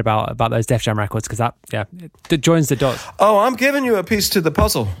just said about those Def Jam records, because it joins the dots. Oh, I'm giving you a piece to the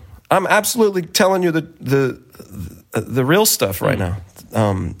puzzle. I'm absolutely telling you the real stuff right now.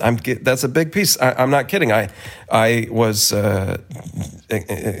 That's a big piece. I'm not kidding. I was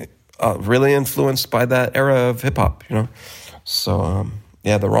really influenced by that era of hip hop, you know. So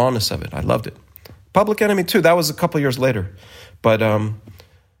the rawness of it, I loved it. Public Enemy 2, that was a couple years later, but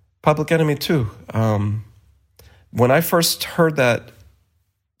Public Enemy 2. When I first heard that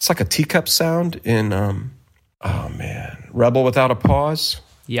it's like a teacup sound in, Rebel Without a Pause.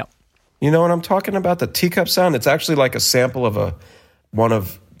 Yep. You know what I'm talking about? The teacup sound. It's actually like a sample of one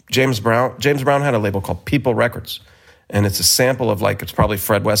of James Brown. James Brown had a label called People Records, and it's a sample of like, it's probably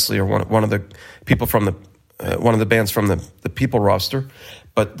Fred Wesley or one of the people from one of the bands from the People roster.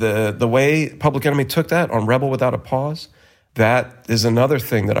 But the way Public Enemy took that on Rebel Without a Pause, that is another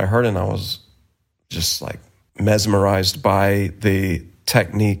thing that I heard, and I was just like mesmerized by the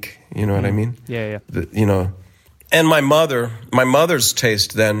technique. You know what I mean? Yeah. And my mother's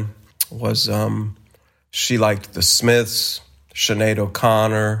taste then was she liked the Smiths, Sinead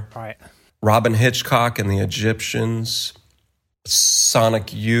O'Connor, right, Robin Hitchcock and the Egyptians,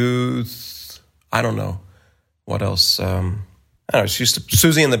 Sonic Youth. I don't know what else. I don't know.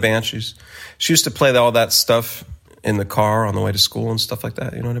 Susie and the Banshees. She used to play all that stuff in the car on the way to school and stuff like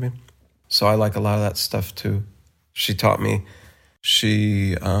that. You know what I mean? So I like a lot of that stuff too. She taught me.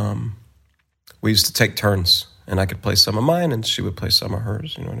 We used to take turns, and I could play some of mine, and she would play some of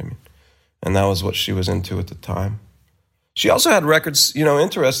hers. You know what I mean? And that was what she was into at the time. She also had records,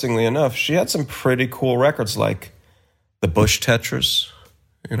 interestingly enough, she had some pretty cool records like the Bush Tetras,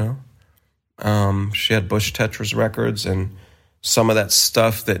 She had Bush Tetras records and some of that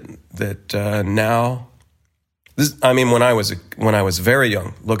stuff that now... when I was very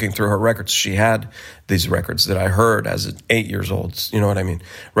young, looking through her records, she had these records that I heard as 8 years old. You know what I mean?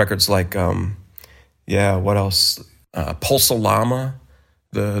 Records like, what else? Pulsa Llama,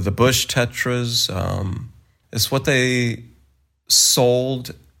 the Bush Tetras. It's what they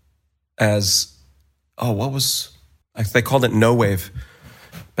sold as, they called it No Wave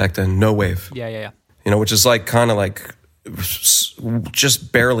back then, No Wave. Yeah. Which is like kind of like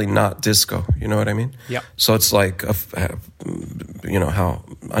just barely not disco. You know what I mean? Yeah. So it's like, how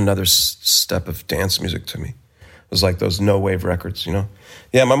another step of dance music to me. It was like those No Wave records,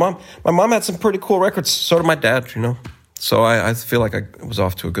 Yeah, my mom had some pretty cool records. So did my dad, So I feel like I was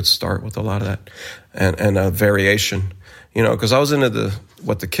off to a good start with a lot of that and a variation, because I was into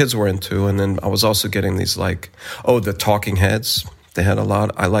what the kids were into, and then I was also getting these the Talking Heads. They had a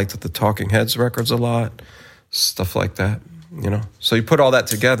lot. I liked the Talking Heads records a lot, stuff like that, So you put all that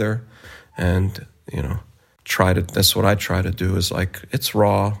together, and that's what I try to do is it's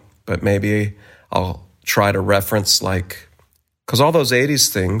raw, but maybe I'll try to reference because all those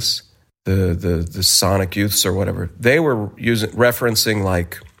 80s things. The Sonic Youths or whatever, they were referencing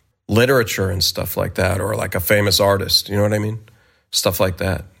literature and stuff like that, or a famous artist, you know what I mean? Stuff like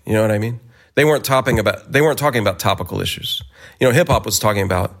that, you know what I mean? They weren't talking about topical issues. Hip hop was talking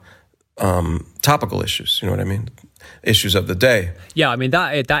about topical issues, you know what I mean? Issues of the day. Yeah, I mean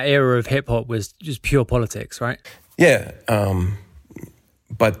that era of hip hop was just pure politics, right? Yeah,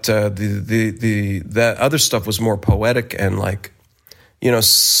 but that other stuff was more poetic and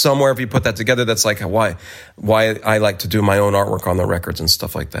somewhere if you put that together, that's why I like to do my own artwork on the records and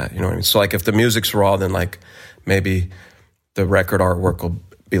stuff like that. You know what I mean? So if the music's raw, then maybe the record artwork will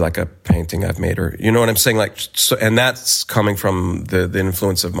be like a painting I've made, or you know what I'm saying? And that's coming from the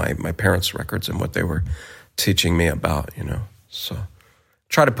influence of my parents' records and what they were teaching me about, So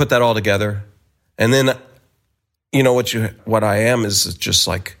try to put that all together. And then, what I am is just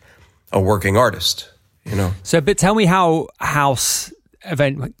a working artist, So, but tell me how house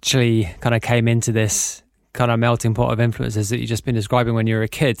eventually kind of came into this kind of melting pot of influences that you've just been describing when you were a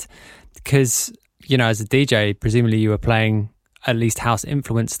kid, because as a DJ presumably you were playing at least house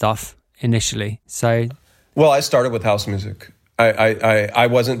influenced stuff initially. So I started with house music. I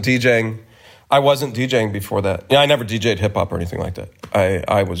wasn't DJing before that. I never DJ'd hip hop or anything like that.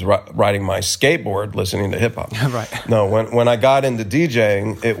 I was riding my skateboard listening to hip hop. Right. No, when I got into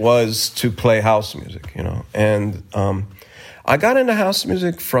DJing, it was to play house music, and I got into house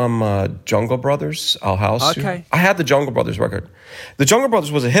music from Jungle Brothers. I'll house you. I had the Jungle Brothers record. The Jungle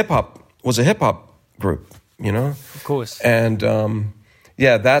Brothers was a hip hop group, Of course. And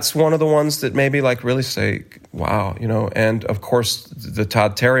that's one of the ones that maybe really say, wow, And of course, the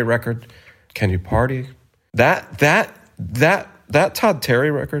Todd Terry record, Can You Party? That Todd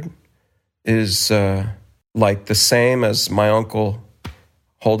Terry record is the same as my uncle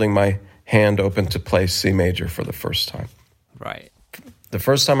holding my hand open to play C major for the first time. Right. The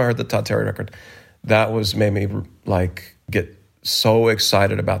first time I heard the Todd Terry record, that made me get so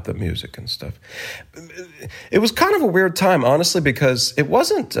excited about the music and stuff. It was kind of a weird time, honestly, because it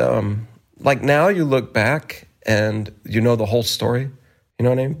wasn't now you look back and the whole story, you know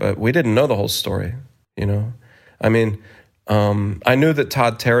what I mean? But we didn't know the whole story, I mean, I knew that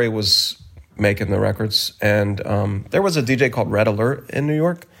Todd Terry was making the records, and there was a DJ called Red Alert in New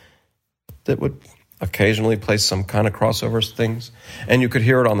York that would occasionally play some kind of crossover things, and you could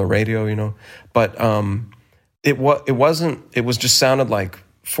hear it on the radio, you know. But it was just sounded like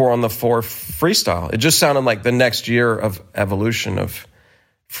 4 on the 4 freestyle. It just sounded like the next year of evolution of,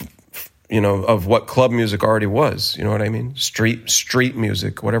 you know, of what club music already was. You know what I mean? Street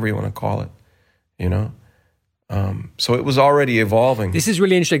music, whatever you want to call it. You know. So it was already evolving. This is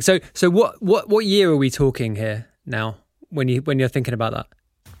really interesting. So what year are we talking here now when you're thinking about that?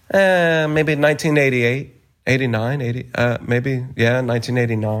 Maybe 1988, 89, 80, maybe,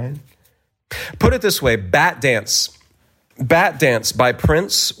 1989. Put it this way, Bat Dance by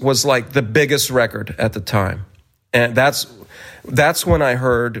Prince was like the biggest record at the time. And that's when I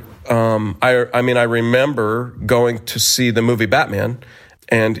heard, I remember going to see the movie Batman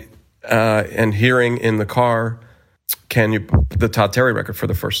and hearing in the car, the Todd Terry record for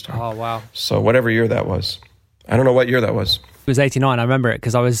the first time. Oh, wow. So whatever year that was. I don't know what year that was. It was 89. I remember it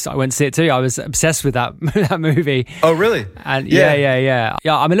because I went to see it too. I was obsessed with that movie. Oh, really? And yeah.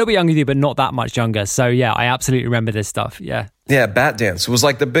 I'm a little bit younger than you, but not that much younger. So yeah, I absolutely remember this stuff. Yeah. Yeah, Bat Dance was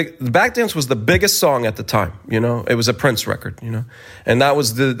like Bat Dance was the biggest song at the time. You know, it was a Prince record. You know, and that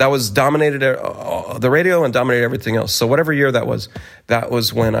was dominated the radio and dominated everything else. So whatever year that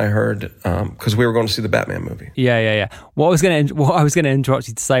was when I heard because we were going to see the Batman movie. Yeah. What I was going to interrupt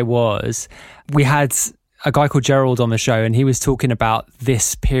you to say was we had a guy called Gerald on the show, and he was talking about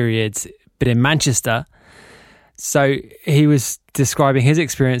this period, but in Manchester. So he was describing his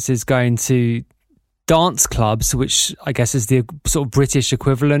experiences going to dance clubs, which I guess is the sort of British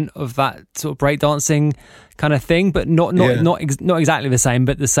equivalent of that sort of breakdancing kind of thing, but not exactly the same,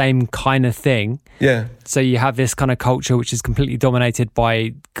 but the same kind of thing. Yeah. So you have this kind of culture which is completely dominated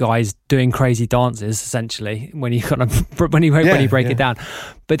by guys doing crazy dances, essentially, when you kind of when you break it down.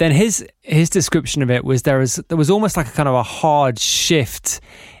 But then his description of it was there was almost like a kind of a hard shift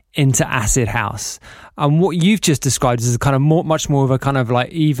into acid house. And what you've just described is a kind of much more of a kind of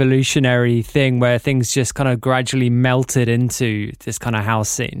like evolutionary thing where things just kind of gradually melted into this kind of house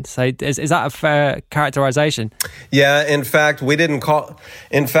scene. So is that a fair characterization? Yeah, in fact, we didn't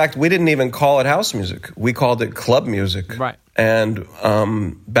even call it house music. We called it club music. Right. And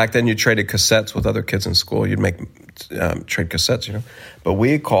back then you traded cassettes with other kids in school. You'd trade cassettes, you know. But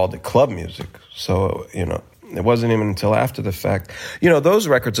we called it club music. So, you know, it wasn't even until after the fact. You know, those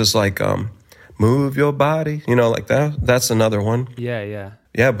records is like Move Your Body, you know, like that. That's another one. Yeah.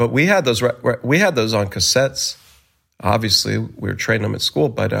 Yeah, but we had those on cassettes. Obviously, we were trading them at school,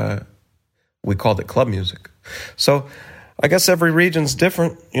 but we called it club music. So I guess every region's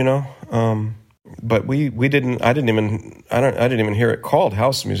different, you know. But I didn't even hear it called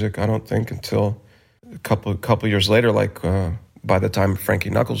house music, I don't think, until a couple years later, like by the time Frankie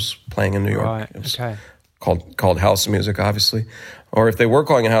Knuckles was playing in New York. Right, it was okay. Called house music, obviously. Or if they were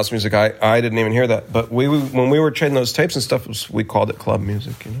calling it house music, I didn't even hear that. But when we were trading those tapes and stuff, we called it club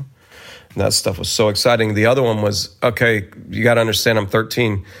music, you know. And that stuff was so exciting. The other one was, okay, you got to understand, I'm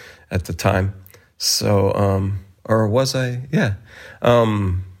 13 at the time. So, or was I? Yeah.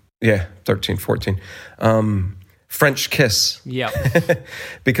 13, 14. French Kiss. Yeah.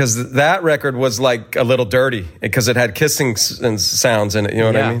 Because that record was like a little dirty because it had kissing sounds in it, you know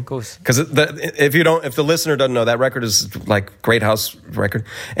what I mean? Yeah, of course. Because if the listener doesn't know, that record is like great house record,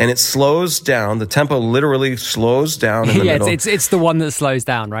 and it slows down. The tempo literally slows down in the middle. It's the one that slows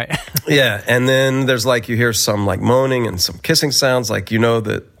down, right? Yeah, and then there's like you hear some like moaning and some kissing sounds, like you know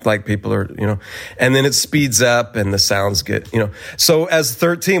that like people are, you know, and then it speeds up and the sounds get, you know. So as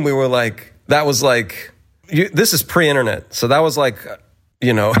 13, we were like, that was like. This is pre-internet, so that was like,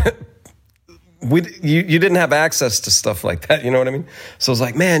 you know, you didn't have access to stuff like that, you know what I mean? So it's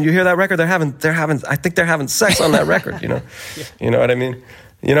like, man, you hear that record? I think they're having sex on that record, you know, You know what I mean?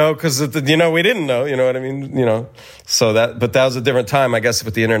 You know, because we didn't know, you know what I mean? You know, but that was a different time, I guess.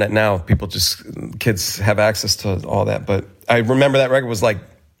 With the internet now, kids have access to all that. But I remember that record was like,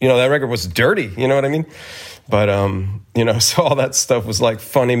 you know, that record was dirty, you know what I mean? But you know, so all that stuff was like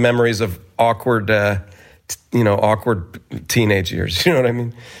funny memories of awkward teenage years. You know what I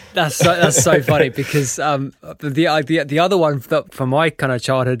mean? That's so funny because the other one from my kind of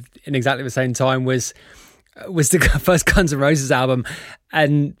childhood in exactly the same time was the first Guns N' Roses album,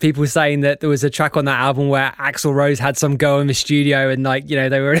 and people saying that there was a track on that album where Axl Rose had some girl in the studio and like, you know,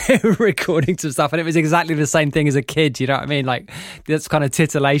 they were recording some stuff, and it was exactly the same thing as a kid. You know what I mean? Like that's kind of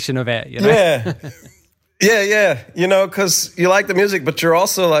titillation of it. You know? Yeah. You know, because you like the music, but you're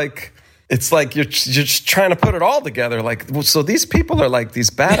also like. it's like you're just trying to put it all together. Like, so these people are like these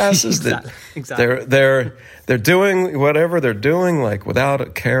badasses exactly. that they're doing whatever they're doing, like without a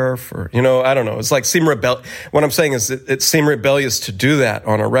care for, I don't know. It's like what I'm saying is it seemed rebellious to do that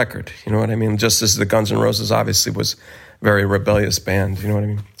on a record. You know what I mean? Just as the Guns N' Roses obviously was a very rebellious band. You know what I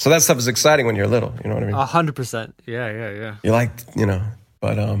mean? So that stuff is exciting when you're little. You know what I mean? 100%. Yeah. You like,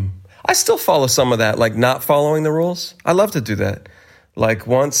 but I still follow some of that, like not following the rules. I love to do that. Like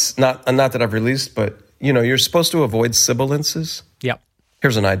once, not that I've released, but you're supposed to avoid sibilances. Yep.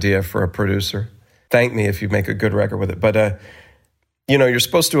 Here's an idea for a producer. Thank me if you make a good record with it. But, you're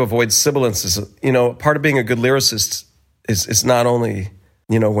supposed to avoid sibilances. Part of being a good lyricist is not only,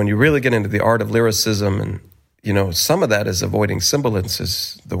 when you really get into the art of lyricism and, some of that is avoiding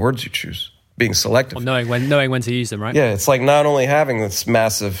sibilances, the words you choose, being selective. Well, knowing when to use them, right? Yeah, it's like not only having this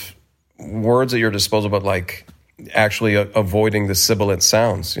massive words at your disposal, but like actually avoiding the sibilant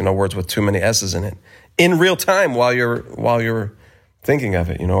sounds, words with too many S's in it in real time while you're thinking of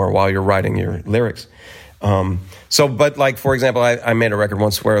it, or while you're writing your lyrics. But like, for example, I made a record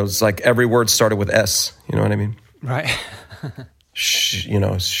once where it was like every word started with S, you know what I mean? Right.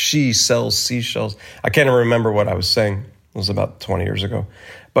 She sells seashells. I can't even remember what I was saying. It was about 20 years ago.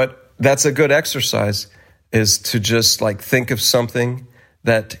 But that's a good exercise, is to just like think of something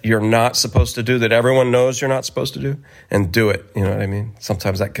that you're not supposed to do, that everyone knows you're not supposed to do, and do it. You know what I mean?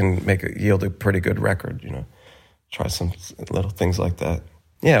 Sometimes that can yield a pretty good record, Try some little things like that.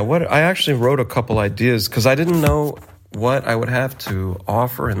 Yeah, I actually wrote a couple ideas because I didn't know what I would have to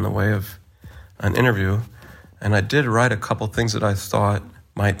offer in the way of an interview. And I did write a couple things that I thought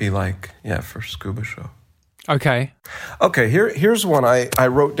might be like, for Scuba Show. Okay, here's one I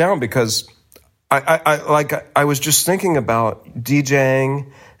wrote down because I was just thinking about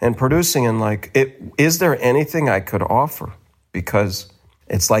DJing and producing and like, is there anything I could offer? Because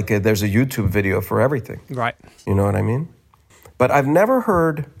it's like there's a YouTube video for everything. Right. You know what I mean? But I've never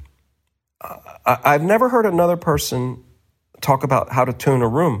heard another person talk about how to tune a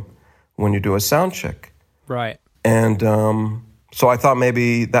room when you do a sound check. Right. And so I thought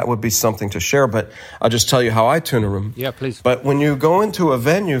maybe that would be something to share, but I'll just tell you how I tune a room. Yeah, please. But when you go into a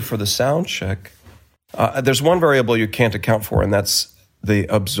venue for the sound check, there's one variable you can't account for, and that's the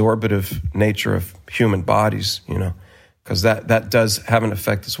absorptive nature of human bodies, because that does have an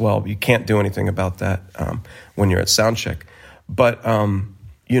effect as well. But you can't do anything about that when you're at sound check. But,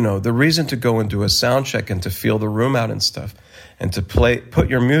 the reason to go and do a sound check and to feel the room out and stuff and to put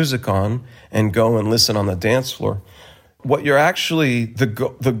your music on and go and listen on the dance floor, what you're actually,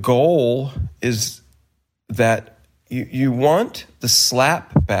 the goal is that you want the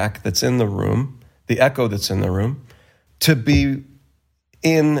slap back that's in the room, the echo that's in the room, to be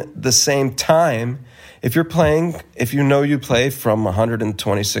in the same time. If you play from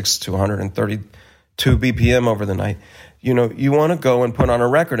 126 to 132 BPM over the night, you want to go and put on a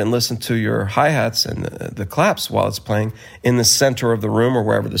record and listen to your hi-hats and the claps while it's playing in the center of the room or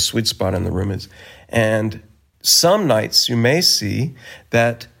wherever the sweet spot in the room is. And some nights you may see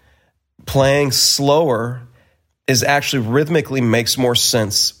that playing slower is actually rhythmically makes more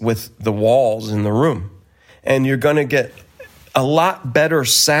sense with the walls in the room. And you're going to get a lot better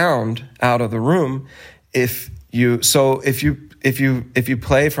sound out of the room if you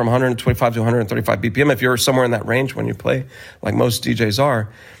play from 125 to 135 BPM, if you're somewhere in that range when you play, like most DJs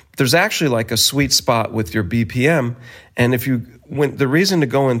are, there's actually like a sweet spot with your BPM. And the reason to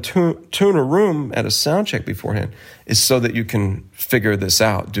go and tune a room at a sound check beforehand is so that you can figure this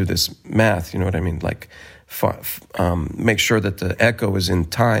out, do this math, you know what I mean? Like make sure that the echo is in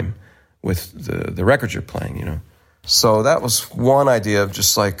time with the records you're playing, So that was one idea of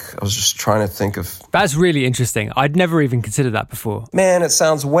just like, I was just trying to think of. That's really interesting. I'd never even considered that before. Man, it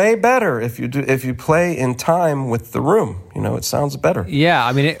sounds way better if you play in time with the room. It sounds better. Yeah,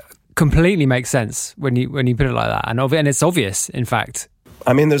 I mean, it completely makes sense when you put it like that. And it's obvious, in fact.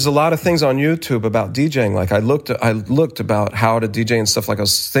 I mean, there's a lot of things on YouTube about DJing. Like I looked about how to DJ and stuff. Like I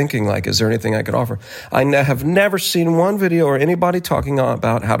was thinking, like, is there anything I could offer? I have never seen one video or anybody talking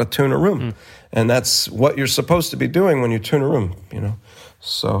about how to tune a room. And that's what you're supposed to be doing when you tune a room,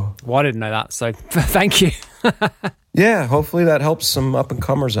 So. Well, I didn't know that, so thank you. Yeah, hopefully that helps some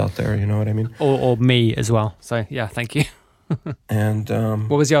up-and-comers out there, you know what I mean? Or me as well. So, yeah, thank you. And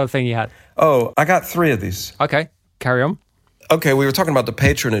what was the other thing you had? Oh, I got 3 of these. Okay, carry on. Okay, we were talking about the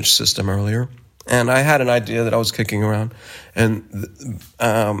patronage system earlier, and I had an idea that I was kicking around, and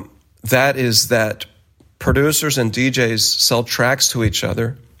that is that producers and DJs sell tracks to each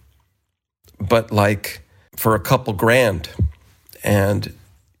other, but like for a couple grand, and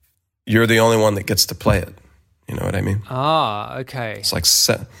you're the only one that gets to play it. You know what I mean? Ah, okay. It's like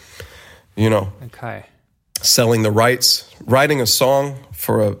you know. Okay. Selling the rights, writing a song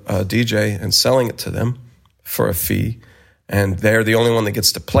for a DJ and selling it to them for a fee, and they're the only one that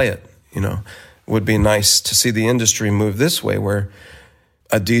gets to play it, you know. Would be nice to see the industry move this way, where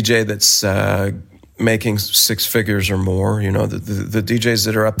a DJ that's making 6 figures or more, you know, the DJs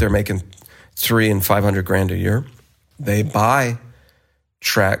that are up there making $300,000 and $500,000 a year, they buy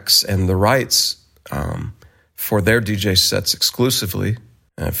tracks and the rights for their DJ sets exclusively,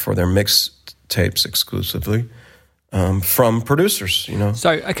 for their mix tapes exclusively, from producers, you know.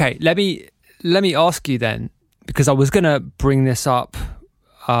 So, okay, let me ask you then, because I was going to bring this up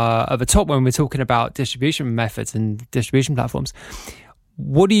at the top when we're talking about distribution methods and distribution platforms.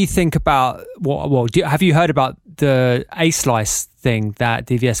 What do you think about have you heard about the A-Slice thing that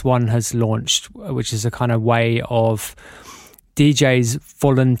DVS1 has launched, which is a kind of way of DJs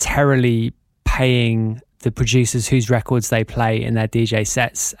voluntarily paying the producers whose records they play in their DJ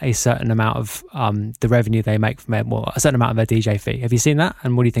sets a certain amount of the revenue they make from it, a certain amount of their DJ fee? Have you seen that?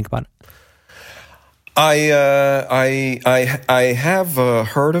 And what do you think about it? I have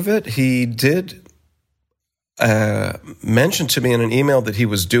heard of it. He did mention to me in an email that he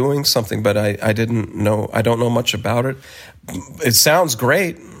was doing something, but I didn't know. I don't know much about it. It sounds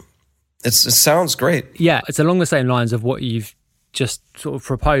great. It sounds great. Yeah, it's along the same lines of what you've just sort of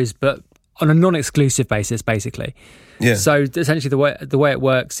proposed, but on a non-exclusive basis, basically. Yeah. So essentially, the way it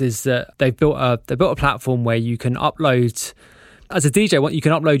works is that they've built a platform where you can upload. As a DJ, you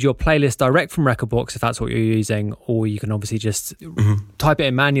can upload your playlist direct from Rekordbox if that's what you're using, or you can obviously just type it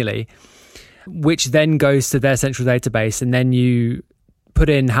in manually, which then goes to their central database, and then you put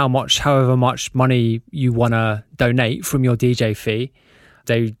in however much money you want to donate from your DJ fee.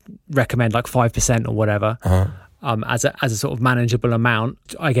 They recommend like 5% or whatever, as a sort of manageable amount,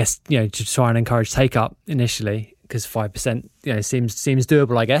 I guess, you know, to try and encourage take up initially, because 5%, you know, seems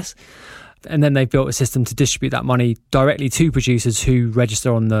doable, I guess. And then they've built a system to distribute that money directly to producers who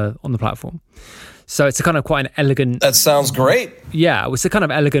register on the platform. So it's a kind of quite an elegant... That sounds great. Yeah, it's a kind of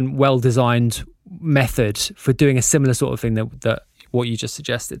elegant, well-designed method for doing a similar sort of thing that what you just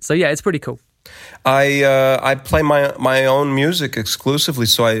suggested. So yeah, it's pretty cool. I play my own music exclusively,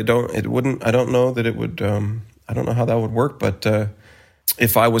 so I don't know that it would. I don't know how that would work, but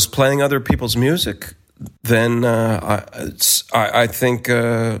if I was playing other people's music, then I think.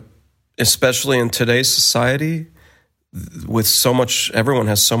 Especially in today's society, with so much, everyone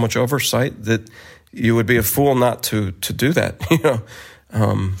has so much oversight that you would be a fool not to do that. You know,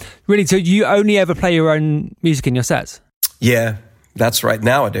 really. So you only ever play your own music in your sets? Yeah, that's right.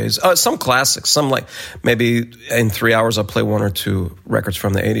 Nowadays, some classics, some like maybe in 3 hours I'll play 1 or 2 records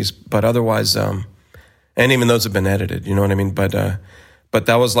from the '80s, but otherwise, and even those have been edited. You know what I mean? But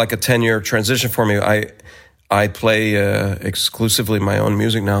that was like a 10-year transition for me. I play exclusively my own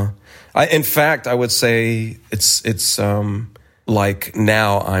music now. In fact, I would say it's like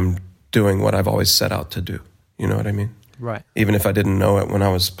now I'm doing what I've always set out to do. You know what I mean? Right. Even if I didn't know it when I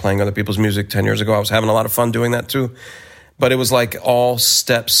was playing other people's music 10 years ago, I was having a lot of fun doing that too. But it was like all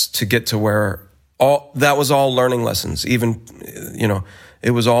steps to get to where that was all learning lessons. Even, you know,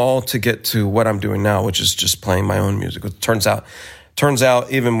 it was all to get to what I'm doing now, which is just playing my own music. It turns out,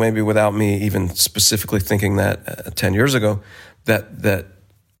 even maybe without me even specifically thinking that 10 years ago,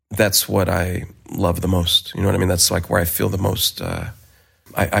 that's what I love the most. You know what I mean? That's like where I feel the most.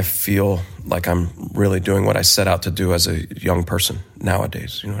 I feel like I'm really doing what I set out to do as a young person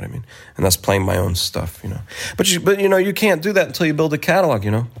nowadays. You know what I mean? And that's playing my own stuff. You know, but you know, you can't do that until you build a catalog.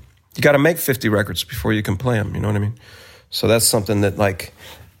 You know, you got to make 50 records before you can play them. You know what I mean? So that's something that, like,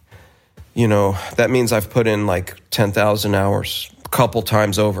 you know, that means I've put in like 10,000 hours a couple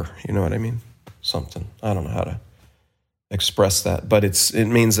times over. You know what I mean? Something. I don't know how to express that, but it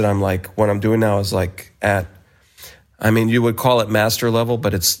means that I'm like, what I'm doing now is like you would call it master level,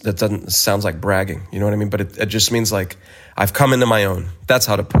 but it sounds like bragging, you know what I mean? But it just means like I've come into my own. That's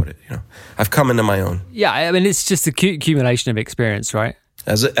how to put it, you know. I've come into my own. Yeah, I mean, it's just a accumulation of experience, right?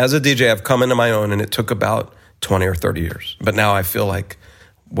 As a DJ, I've come into my own, and it took about 20 or 30 years. But now I feel like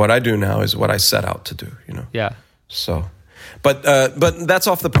what I do now is what I set out to do, you know. Yeah. So, but that's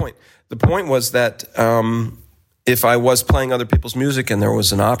off the point. The point was that if I was playing other people's music and there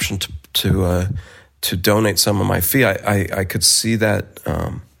was an option to donate some of my fee, I could see that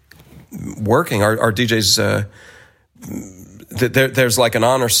working. Our DJs, there's like an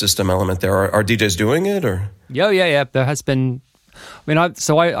honor system element there. Are DJs doing it, or? Yeah. There has been. I mean,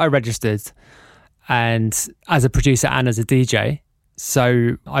 I registered, and as a producer and as a DJ.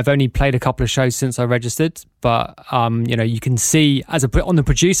 So I've only played a couple of shows since I registered, but you know, you can see on the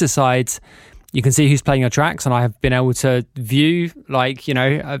producer side, You can see who's playing your tracks, and I have been able to view, like, you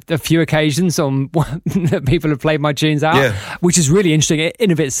know, a few occasions on that people have played my tunes out, which is really interesting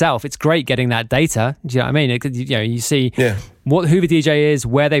in of itself. It's great getting that data. Do you know what I mean? You know, you see who the DJ is,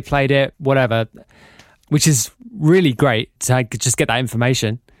 where they played it, whatever, which is really great to just get that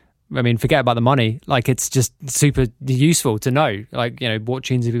information. I mean, forget about the money. Like, it's just super useful to know, like, you know, what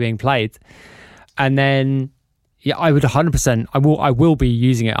tunes are being played. And then, yeah, I would 100%. I will be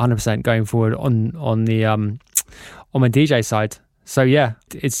using it 100% going forward on my DJ side. So yeah,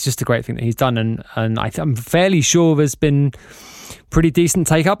 it's just a great thing that he's done, and I'm fairly sure there's been pretty decent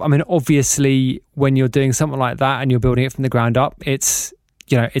take up. I mean, obviously, when you're doing something like that and you're building it from the ground up, it's,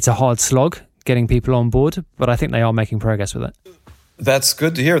 you know, it's a hard slog getting people on board, but I think they are making progress with it. That's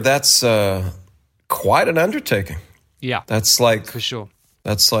good to hear. That's quite an undertaking. Yeah, that's like, for sure.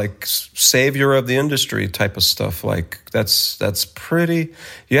 That's like savior of the industry type of stuff. Like that's pretty.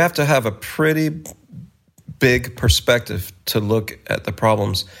 You have to have a pretty big perspective to look at the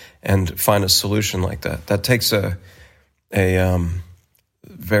problems and find a solution like that. That takes a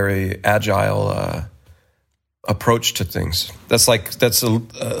very agile approach to things. That's a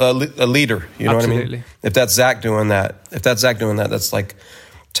leader. You know Absolutely. what I mean? If that's Zach doing that, that's like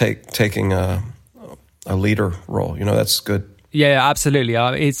taking a leader role. You know, that's good. Yeah, absolutely.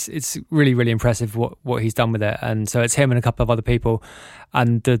 It's really, really impressive what he's done with it. And so it's him and a couple of other people.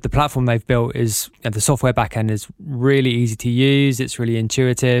 And the platform they've built is, the software backend is really easy to use. It's really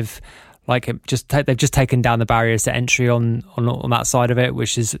intuitive. Like, they've just taken down the barriers to entry on that side of it,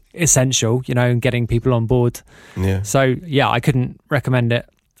 which is essential, you know, in getting people on board. Yeah. So yeah, I couldn't recommend it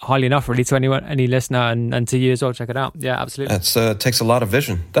highly enough, really, to any listener, and to you as well. Check it out. Yeah, absolutely. That takes a lot of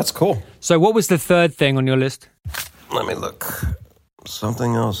vision. That's cool. So what was the third thing on your list? Let me look.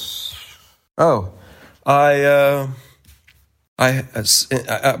 Something else. Oh, a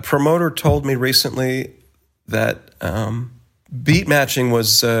promoter told me recently that beat matching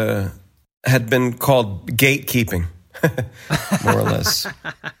had been called gatekeeping, more or less,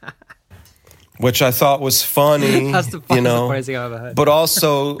 which I thought was funny. That's the funniest phrasing I've ever heard. But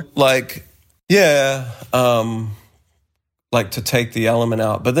also, like, like to take the element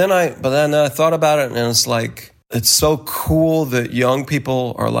out. But then I thought about it, and it's like, it's so cool that young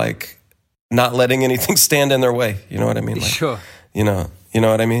people are like not letting anything stand in their way. You know what I mean? Like, sure. You know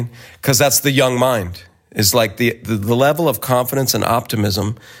what I mean? Because that's the young mind. Is like the level of confidence and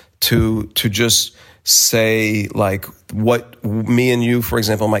optimism to just say, like, what me and you, for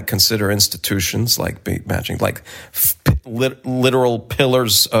example, might consider institutions like beat matching, like literal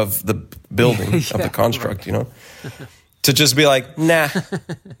pillars of the building, of the construct, right. You know? To just be like, nah,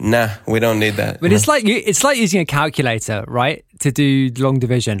 we don't need that. But it's like using a calculator, right? To do long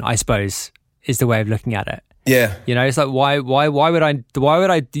division, I suppose, is the way of looking at it. Yeah. You know, it's like, why would I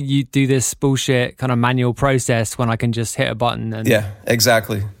do this bullshit kind of manual process when I can just hit a button? And yeah,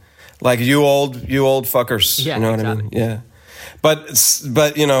 exactly. Like you old fuckers. Yeah, you know exactly. What I mean? Yeah.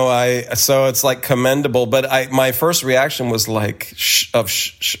 But you know, so it's like commendable. But my first reaction was like of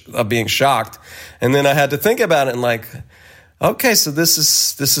being shocked, and then I had to think about it and like, okay, so this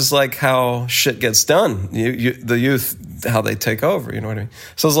is like how shit gets done. The youth, how they take over. You know what I mean?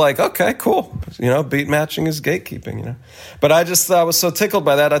 So it's like, okay, cool. You know, beat matching is gatekeeping. You know, but I was so tickled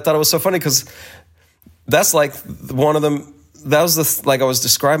by that. I thought it was so funny because that's like one of them. That was like I was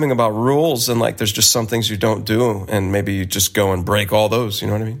describing about rules, and like there's just some things you don't do, and maybe you just go and break all those. You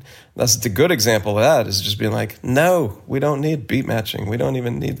know what I mean? That's the good example of that, is just being like, no, we don't need beat matching. We don't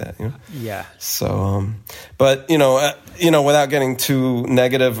even need that. You know? Yeah. So, but you know, without getting too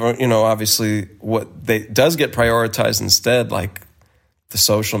negative, or obviously, what does get prioritized instead, like the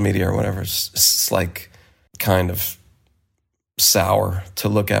social media or whatever, it's like kind of sour to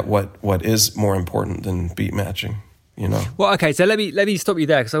look at what is more important than beat matching. You know. Well, okay, so let me stop you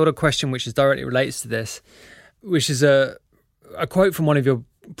there, because I've got a question which is directly relates to this, which is a quote from one of your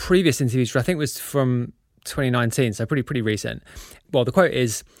previous interviews, which I think was from 2019, so pretty recent. Well, the quote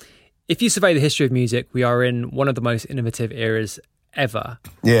is, "If you survey the history of music, we are in one of the most innovative eras ever."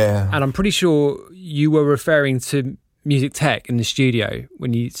 Yeah. And I'm pretty sure you were referring to music tech in the studio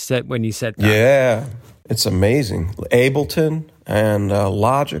when you said that. Yeah, it's amazing. Ableton and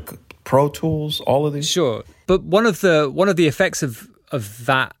Logic, Pro Tools, all of these. Sure. But one of the effects of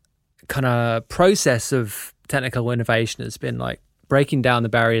that kind of process of technical innovation has been like breaking down the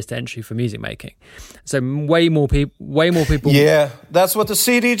barriers to entry for music making. So way more people. Yeah, that's what the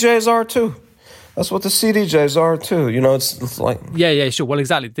CDJs are too. You know, it's like yeah, sure. Well,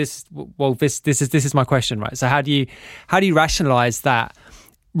 exactly. This is my question, right? So how do you rationalize that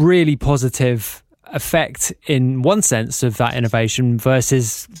really positive effect in one sense of that innovation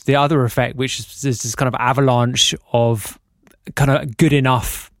versus the other effect, which is this kind of avalanche of kind of good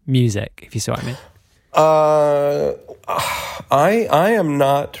enough music, if you see what I mean? I am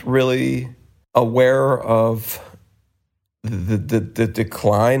not really aware of the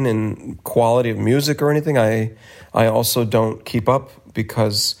decline in quality of music or anything. I also don't keep up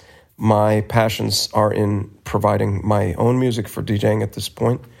because my passions are in providing my own music for DJing at this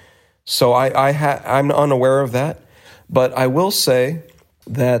point. So I'm unaware of that. But I will say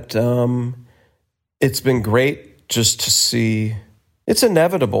that it's been great just to see. It's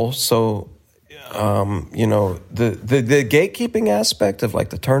inevitable. So, the gatekeeping aspect of like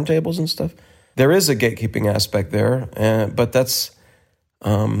the turntables and stuff, there is a gatekeeping aspect there, but that's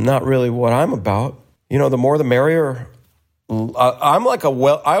not really what I'm about. The more the merrier. I'm like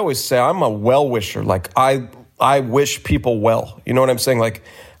I always say I'm a well-wisher. Like I wish people well. You know what I'm saying? Like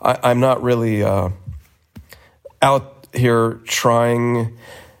I'm not really out here trying,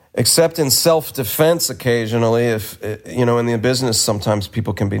 except in self-defense occasionally. If in the business, sometimes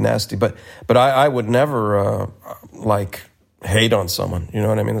people can be nasty. But I would never hate on someone. You know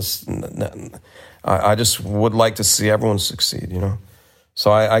what I mean? I just would like to see everyone succeed.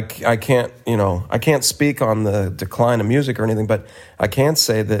 So I can't I can't speak on the decline of music or anything, but I can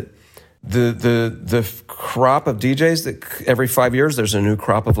say that the crop of DJs that every 5 years there's a new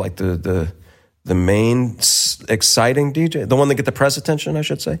crop of like the main exciting DJ, the one that get the press attention, I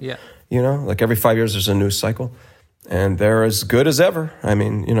should say. Yeah. Like every 5 years there's a new cycle, and they're as good as ever. I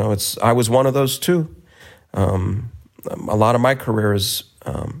mean, I was one of those too. A lot of my career is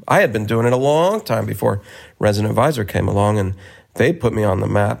I had been doing it a long time before Resident Advisor came along, and they put me on the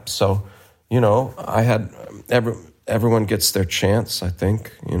map. So, I had everyone gets their chance, I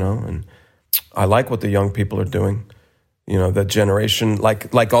think, and I like what the young people are doing. The generation,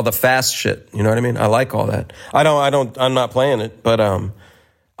 like all the fast shit, you know what I mean? I like all that. I'm not playing it, but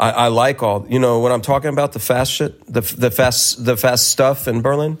I like all, when I'm talking about the fast shit, the fast stuff in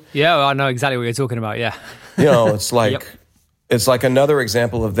Berlin. Yeah, I know exactly what you're talking about. Yeah. It's like, Yep. It's like another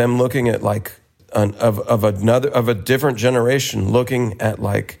example of them looking at like of a different generation looking at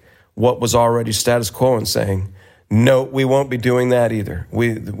like what was already status quo and saying, no, we won't be doing that either.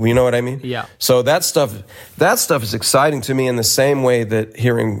 We know what I mean? Yeah. So that stuff is exciting to me in the same way that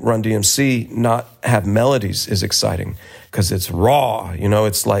hearing Run DMC not have melodies is exciting, because it's raw.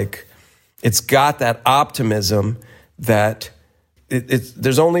 It's like it's got that optimism that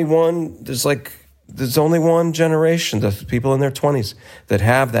there's only one generation, the people in their 20s, that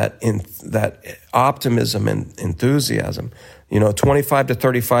have that optimism and enthusiasm. 25 to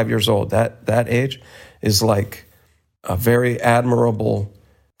 35 years old, that age is like a very admirable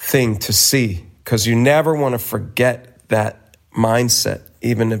thing to see, because you never want to forget that mindset,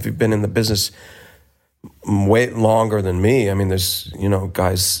 even if you've been in the business way longer than me. I mean, there's,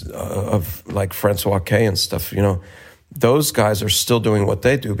 guys of like Francois K and stuff, those guys are still doing what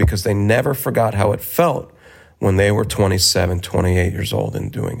they do because they never forgot how it felt when they were 27, 28 years old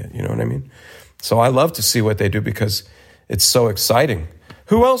and doing it. You know what I mean? So I love to see what they do because it's so exciting.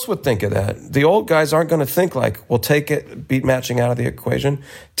 Who else would think of that? The old guys aren't going to think like, well, take it, beat matching out of the equation,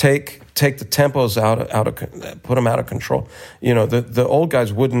 take the tempos out of put them out of control. The old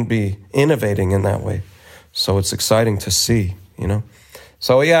guys wouldn't be innovating in that way. So it's exciting to see,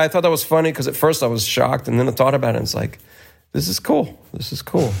 So yeah, I thought that was funny because at first I was shocked, and then I thought about it and it's like, this is cool.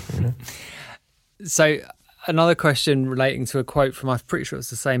 So another question relating to a quote from, I'm pretty sure it's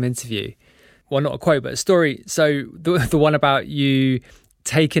the same interview. Well, not a quote, but a story. So the one about you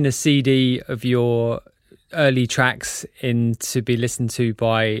taking a CD of your early tracks in to be listened to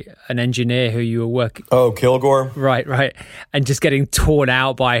by an engineer who you were working. Oh, Kilgore. Right. And just getting torn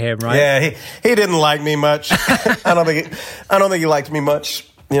out by him, right? Yeah, he didn't like me much. I don't think he liked me much.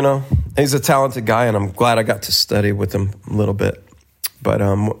 He's a talented guy, and I'm glad I got to study with him a little bit. But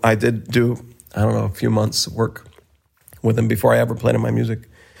I did do, a few months of work with him before I ever played in my music.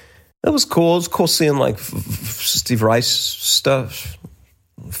 It was cool. It was cool seeing like Steve Rice stuff,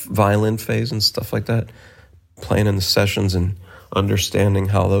 violin phase and stuff like that, playing in the sessions and understanding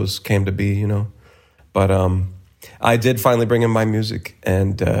how those came to be, But I did finally bring in my music,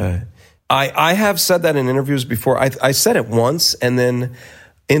 and I have said that in interviews before. I said it once, and then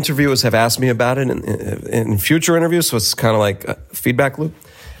interviewers have asked me about it in future interviews, so it's kind of like a feedback loop.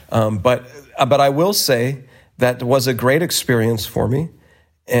 But I will say that was a great experience for me,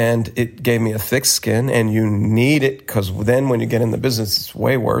 and it gave me a thick skin, and you need it, because then when you get in the business, it's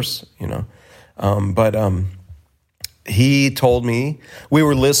way worse, But he told me, we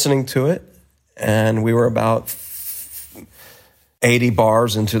were listening to it, and we were about 80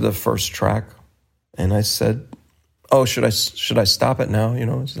 bars into the first track, And I said, oh, should I stop it now? You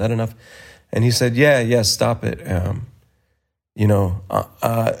know, is that enough? And he said, yeah, stop it.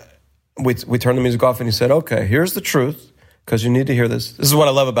 We turned the music off, and he said, okay, here's the truth, because you need to hear this. This is what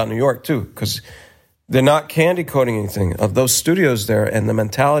I love about New York, too, because they're not candy coating anything. Of those studios there, and the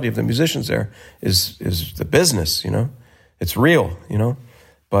mentality of the musicians there is the business, you know? It's real, you know?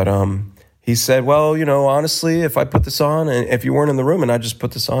 But he said, well, you know, honestly, if I put this on, and if you weren't in the room and I just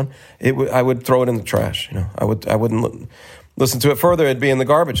put this on, I would throw it in the trash, you know? I wouldn't listen to it further. It'd be in the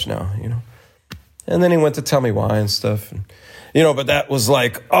garbage now, you know? And then he went to tell me why and stuff, and, you know, but that was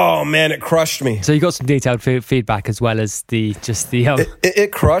like, oh man, it crushed me. So you got some detailed feedback as well as the.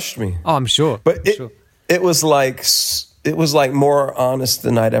 It crushed me. Oh, I'm sure. But it was like more honest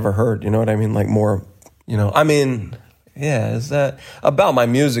than I'd ever heard. You know what I mean? Like more, you know. I mean, yeah. Is that about my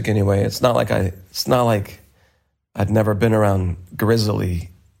music anyway? It's not like I'd never been around grizzly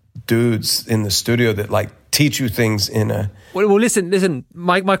dudes in the studio that like teach you things in a. Well, listen.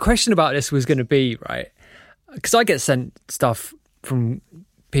 My question about this was going to be, right, because I get sent stuff from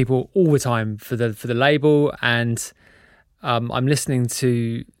people all the time for the label, and I'm listening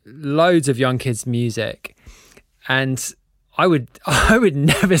to loads of young kids' music, and I would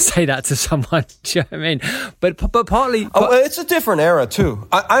never say that to someone. Do you know what I mean? But partly, it's a different era too.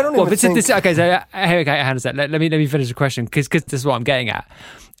 I don't even think. Okay, so okay, how does that? Let me finish the question, because this is what I'm getting at.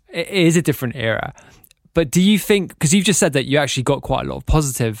 It is a different era. But do you think, because you've just said that you actually got quite a lot of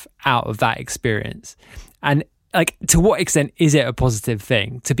positive out of that experience, and like, to what extent is it a positive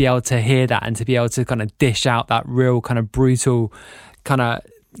thing to be able to hear that and to be able to kind of dish out that real kind of brutal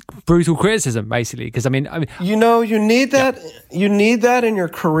criticism, basically? Because I mean, you know, you need that. Yeah. You need that in your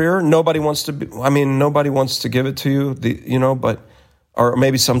career. Nobody wants to give it to you. Or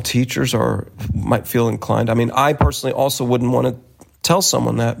maybe some teachers might feel inclined. I mean, I personally also wouldn't want to tell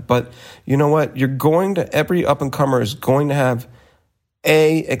someone that, but you know what? Every up and comer is going to have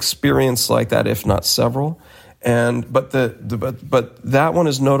a experience like that, if not several. But that one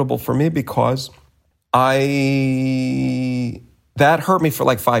is notable for me because that hurt me for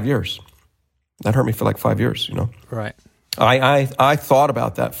like 5 years. You know, right? I thought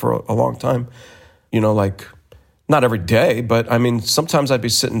about that for a long time. You know, like not every day, but I mean, sometimes I'd be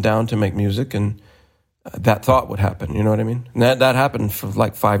sitting down to make music, and that thought would happen. You know what I mean? And that happened for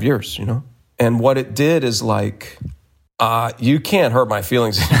like 5 years. You know, and what it did is like. You can't hurt my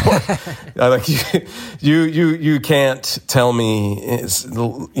feelings anymore. Like you can't tell me,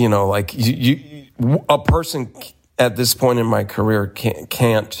 you know, like a person at this point in my career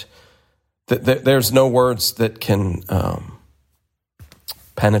can't. There's no words that can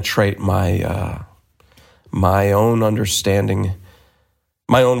penetrate my own understanding,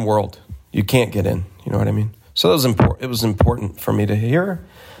 my own world. You can't get in. You know what I mean? So that was important. It was important for me to hear.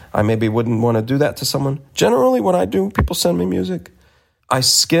 I maybe wouldn't want to do that to someone. Generally, when I do, people send me music. I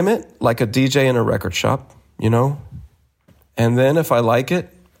skim it like a DJ in a record shop, you know? And then if I like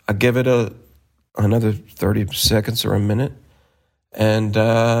it, I give it another 30 seconds or a minute, and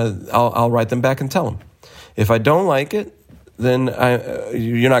I'll write them back and tell them. If I don't like it, then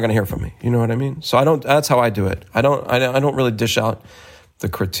you're not going to hear from me. You know what I mean? So that's how I do it. I don't really dish out the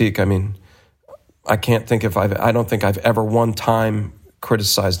critique. I mean, I don't think I've ever one time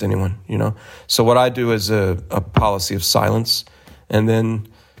criticized anyone, you know? So what I do is a policy of silence. And then,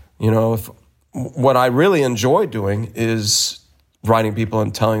 you know, what I really enjoy doing is writing people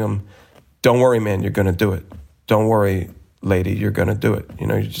and telling them, don't worry, man, you're going to do it. Don't worry, lady, you're going to do it. You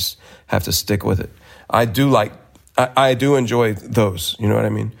know, you just have to stick with it. I do enjoy those, you know what I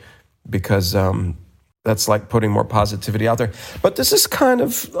mean? Because that's like putting more positivity out there. But this is kind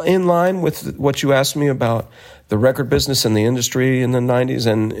of in line with what you asked me about the record business and the industry in the 90s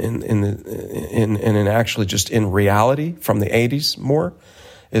and actually just in reality from the 80s more,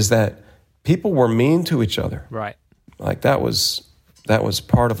 is that people were mean to each other. Right. Like that was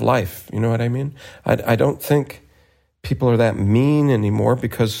part of life. You know what I mean? I don't think people are that mean anymore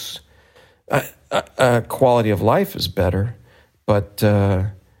because quality of life is better. But,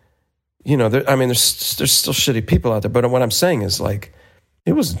 you know, there's still shitty people out there. But what I'm saying is like,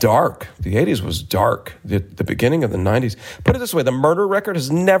 it was dark. The 80s was dark. The beginning of the 90s. Put it this way, the murder record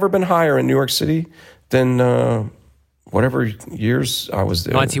has never been higher in New York City than whatever years I was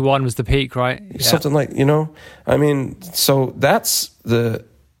there. 91 was the peak, right? Yeah. Something like, you know, I mean, so that's the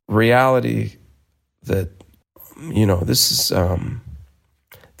reality that, you know, this is the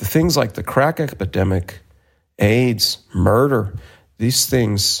things like the crack epidemic, AIDS, murder, these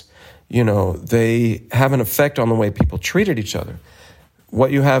things, you know, they have an effect on the way people treated each other.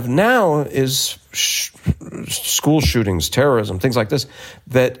 What you have now is school shootings, terrorism, things like this,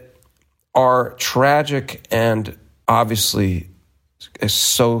 that are tragic and obviously is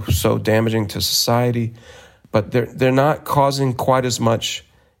so damaging to society, but they're not causing quite as much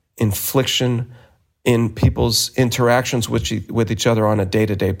infliction in people's interactions with each other on a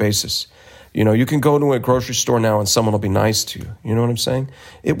day-to-day basis. You know, you can go to a grocery store now and someone will be nice to you. You know what I'm saying?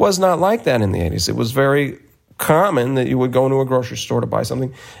 It was not like that in the 80s. It was very common that you would go into a grocery store to buy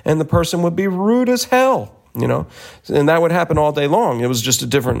something and the person would be rude as hell, you know? And that would happen all day long. It was just a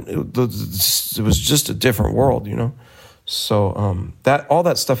different world, you know? So that all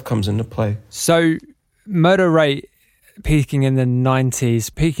that stuff comes into play. So murder rate peaking in the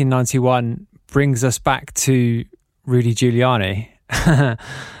 90s, peaking 91, brings us back to Rudy Giuliani.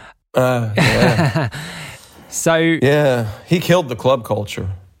 Yeah. So yeah, he killed the club culture.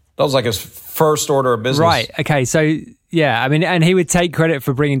 That was like his first order of business. Right. Okay. So yeah, I mean, and he would take credit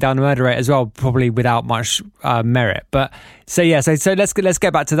for bringing down the murder rate as well, probably without much merit. But so yeah, so let's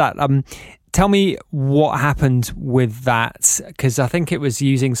get back to that. Tell me what happened with that, because I think it was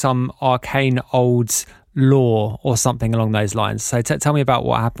using some arcane old law or something along those lines. So tell me about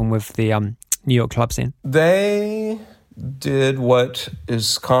what happened with the New York club scene. They did what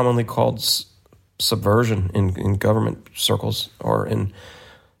is commonly called subversion in government circles or in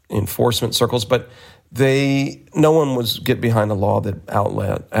enforcement circles, but no one would get behind a law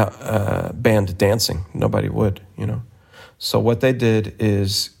that banned dancing. Nobody would, you know. So what they did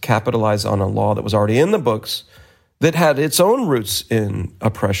is capitalize on a law that was already in the books that had its own roots in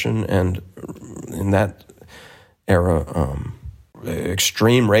oppression and in that era,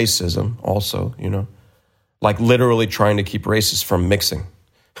 extreme racism also, you know, like literally trying to keep races from mixing.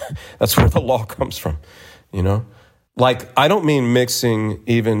 That's where the law comes from, you know. Like, I don't mean mixing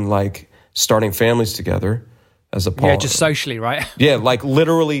even like starting families together as a Yeah, just socially, right? Yeah, like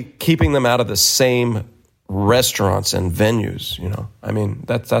literally keeping them out of the same restaurants and venues, you know. I mean,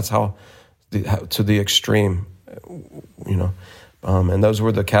 that's how to the extreme, you know. And those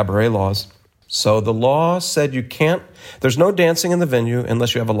were the cabaret laws. So the law said there's no dancing in the venue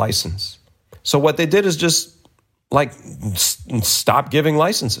unless you have a license. So what they did is just like stop giving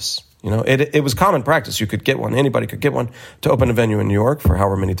licenses. You know, it was common practice. You could get one. Anybody could get one to open a venue in New York for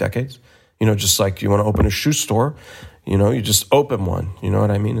however many decades. You know, just like you want to open a shoe store, you know, you just open one. You know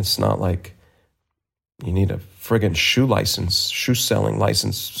what I mean? It's not like you need a friggin' shoe selling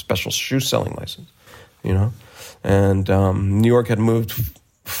license, special shoe selling license, you know? And New York had moved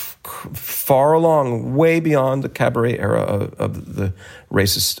far along, way beyond the cabaret era of the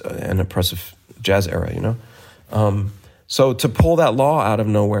racist and oppressive jazz era, you know? So to pull that law out of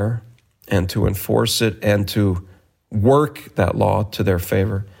nowhere and to enforce it and to work that law to their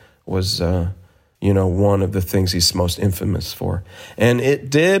favor was, you know, one of the things he's most infamous for. And it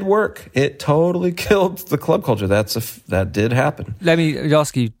did work. It totally killed the club culture. That did happen. Let me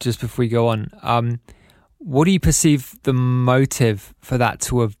ask you, just before we go on, what do you perceive the motive for that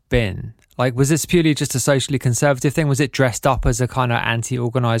to have been? Like, was this purely just a socially conservative thing? Was it dressed up as a kind of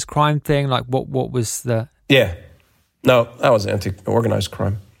anti-organized crime thing? Like, what was the... Yeah. No, that was anti-organized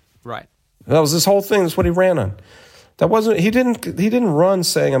crime. Right. That was this whole thing. That's what he ran on. That wasn't... He didn't run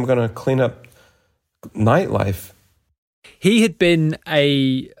saying, I'm going to clean up nightlife. He had been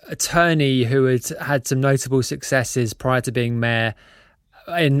a attorney who had some notable successes prior to being mayor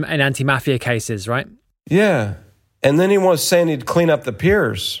in anti-mafia cases, right? Yeah. And then he was saying he'd clean up the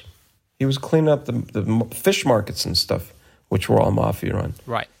piers. He was cleaning up the fish markets and stuff, which were all mafia run.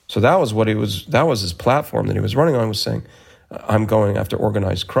 Right. So that was that was his platform that he was running on, was saying, I'm going after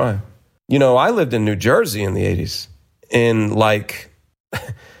organized crime. You know, I lived in New Jersey in the 80s in like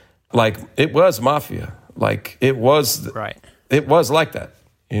it was mafia. Like it was, right. It was like that,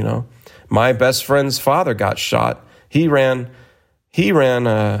 you know. My best friend's father got shot. He ran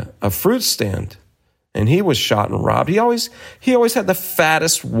a fruit stand, and he was shot and robbed. He always had the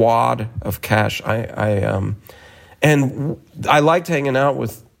fattest wad of cash. And I liked hanging out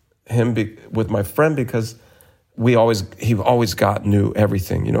with him, with my friend, because he always knew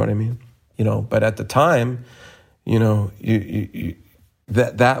everything. You know what I mean? You know, but at the time, you know,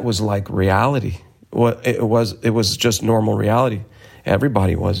 that was like reality. It was just normal reality.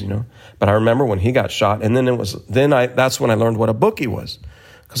 Everybody was, you know. But I remember when he got shot, and that's when I learned what a bookie was,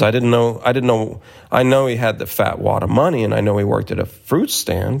 because I didn't know. I know he had the fat wad of money, and I know he worked at a fruit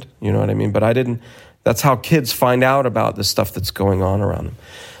stand. You know what I mean? But I didn't. That's how kids find out about the stuff that's going on around them.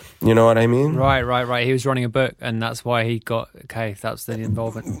 You know what I mean? Right. He was running a book, and that's why he got, that's the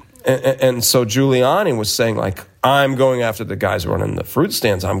involvement. And so Giuliani was saying, like, I'm going after the guys running the fruit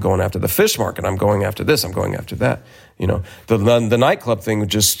stands. I'm going after the fish market. I'm going after this. I'm going after that. You know, the nightclub thing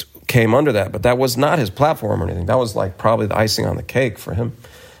just came under that, but that was not his platform or anything. That was like probably the icing on the cake for him.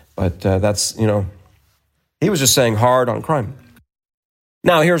 But that's, he was just saying hard on crime.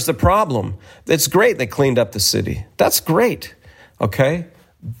 Now, here's the problem. It's great they cleaned up the city. That's great, okay?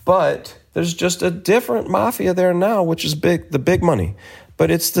 But there's just a different mafia there now, which is the big money. But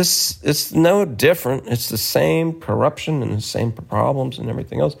it's no different. It's the same corruption and the same problems and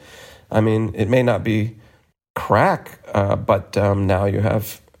everything else. I mean, it may not be crack, but now you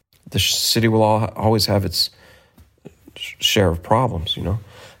have, the city will always have its share of problems,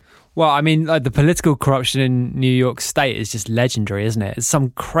 Well, I mean, like the political corruption in New York State is just legendary, isn't it? It's some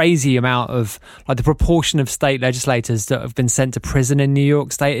crazy amount of, like, the proportion of state legislators that have been sent to prison in New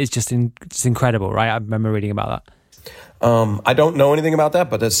York State is just incredible, right? I remember reading about that. I don't know anything about that,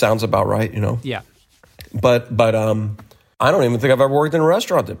 but it sounds about right, Yeah. But I don't even think I've ever worked in a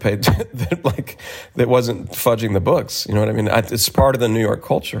restaurant that paid that wasn't fudging the books. You know what I mean? It's part of the New York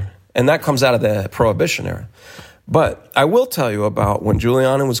culture, and that comes out of the Prohibition era. But I will tell you about when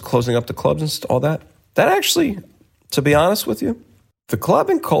Giuliani was closing up the clubs and all that. That actually, to be honest with you, the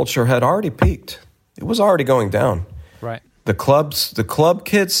clubbing culture had already peaked. It was already going down. Right. The club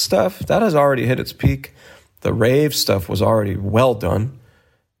kids stuff, that has already hit its peak. The rave stuff was already well done,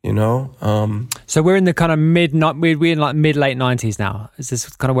 So we're in the kind of mid late 90s now. Is this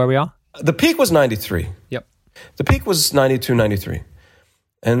kind of where we are? The peak was 93. Yep. The peak was 92, 93.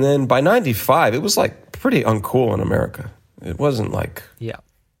 And then by 95, it was like pretty uncool in America. It wasn't like... Yeah.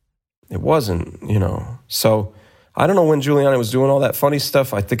 It wasn't, So I don't know when Giuliani was doing all that funny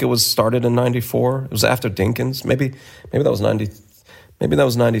stuff. I think it was started in 94. It was after Dinkins. Maybe that was 90. Maybe that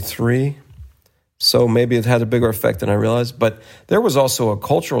was 93. So maybe it had a bigger effect than I realized. But there was also a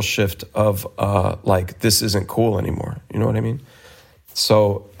cultural shift of this isn't cool anymore. You know what I mean?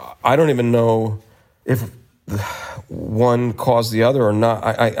 So I don't even know if one caused the other or not.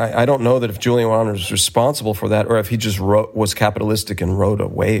 I don't know that if Giuliani was responsible for that or if he just was capitalistic and rode a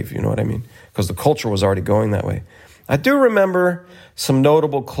wave. You know what I mean? Because the culture was already going that way. I do remember some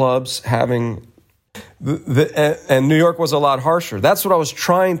notable clubs having, and New York was a lot harsher. That's what I was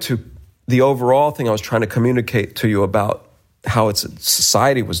the overall thing I was trying to communicate to you about how its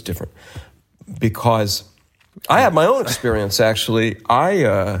society was different. Because I had my own experience, actually.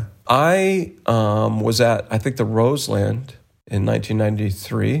 I was at, I think, the Roseland in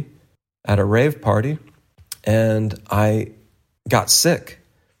 1993 at a rave party, and I got sick.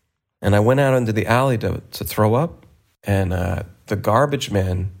 And I went out into the alley to throw up, and the garbage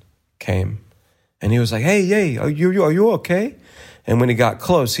man came, and he was like, "Hey, are you okay?" And when he got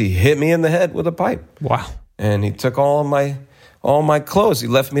close, he hit me in the head with a pipe. Wow. And he took all my clothes. He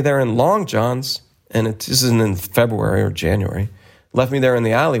left me there in long johns, and this isn't in February or January. Left me there in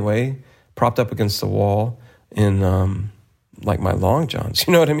the alleyway, propped up against the wall in my long johns.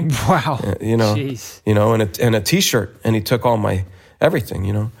 You know what I mean? Wow. Jeez. And a t-shirt, and he took all my everything.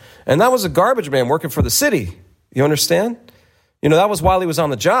 And that was a garbage man working for the city. You understand? That was while he was on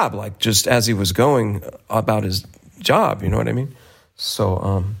the job, like just as he was going about his job. You know what I mean?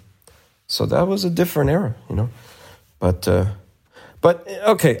 So that was a different era. But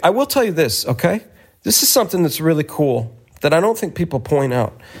okay, I will tell you this. Okay, this is something that's really cool that I don't think people point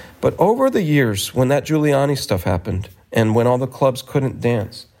out. But over the years, when that Giuliani stuff happened and when all the clubs couldn't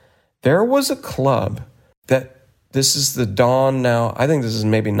dance, there was a club that, this is the dawn now, I think this is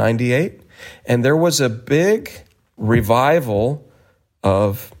maybe 98, and there was a big revival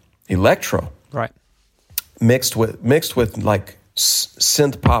of electro. Right. Mixed with like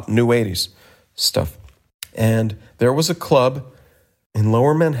synth pop new 80s stuff. And there was a club in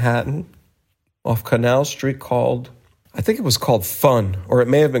Lower Manhattan off Canal Street called, I think it was called Fun, or it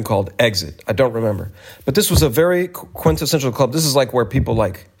may have been called Exit. I don't remember. But this was a very quintessential club. This is like where people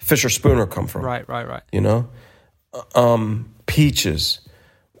like Fisher Spooner come from. Right. Peaches.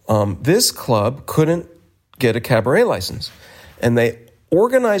 This club couldn't get a cabaret license. And they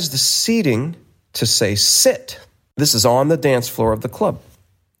organized the seating to say sit. This is on the dance floor of the club.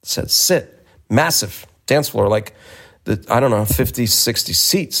 It said sit. Massive dance floor, like, 50, 60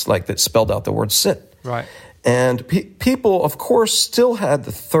 seats, like that spelled out the word sit. Right. And people, of course, still had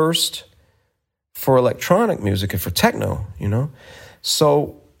the thirst for electronic music and for techno,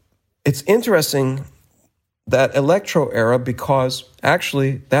 So it's interesting, that electro era, because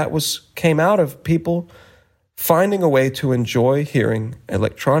actually that came out of people finding a way to enjoy hearing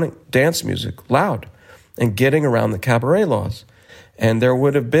electronic dance music loud and getting around the cabaret laws. And there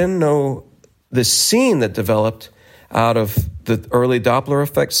would have been this scene that developed out of the early Doppler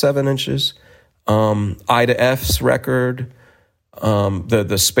effect 7 inches, I to F's record,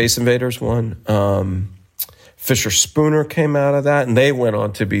 the Space Invaders one, Fisher Spooner came out of that, and they went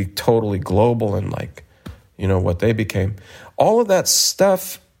on to be totally global and what they became. All of that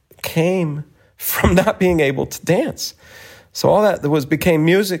stuff came from not being able to dance. So all that became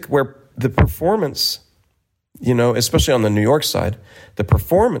music where the performance, you know, especially on the New York side, the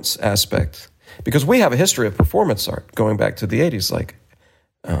performance aspect, because we have a history of performance art going back to the 80s, like,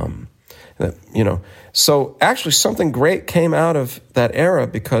 you know. So actually something great came out of that era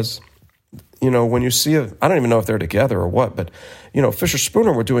because, you know, when you see I don't even know if they're together or what, but, you know, Fisher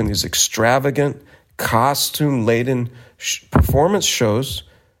Spooner were doing these extravagant, costume-laden performance shows.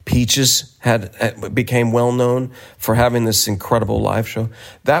 Peaches became well known for having this incredible live show.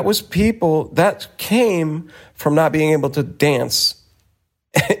 That was people that came from not being able to dance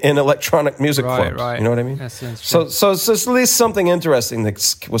in electronic music clubs. Right. You know what I mean? So it's just at least something interesting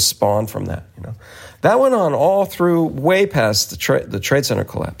that was spawned from that. You know, that went on all through way past the Trade Center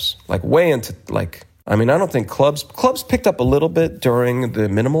collapse, like way into like. I mean, I don't think clubs picked up a little bit during the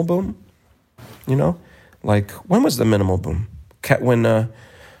minimal boom. You know, like when was the minimal boom? When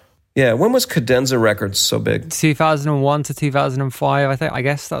was Cadenza Records so big? 2001 to 2005, I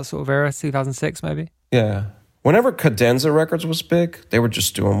guess that sort of era, 2006 maybe. Yeah. Whenever Cadenza Records was big, they were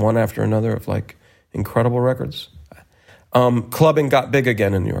just doing one after another of like incredible records. Clubbing got big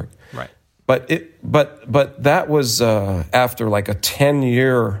again in New York. Right. But that was after like a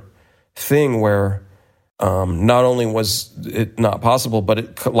 10-year thing where not only was it not possible, but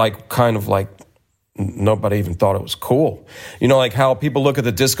it like kind of like nobody even thought it was cool. You know, like how people look at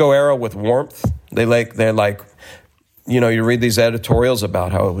the disco era with warmth. They're like, you know, you read these editorials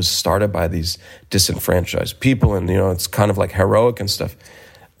about how it was started by these disenfranchised people and, you know, it's kind of like heroic and stuff.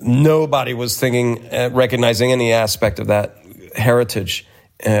 Nobody was recognizing any aspect of that heritage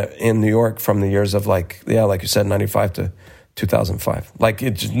in New York from the years of like you said, 95 to 2005. Like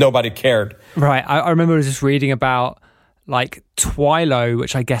nobody cared. Right. I remember just reading about like Twilo,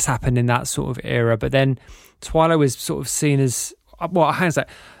 which I guess happened in that sort of era, but then Twilo was sort of seen as, well, hang on a sec.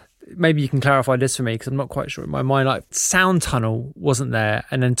 Maybe you can clarify this for me because I'm not quite sure in my mind. Like Sound Tunnel wasn't there,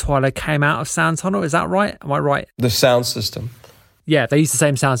 and then Twilo came out of Sound Tunnel. Is that right? Am I right? The sound system. Yeah, they used the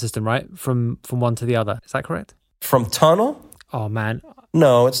same sound system, right? From one to the other. Is that correct? From Tunnel? Oh man.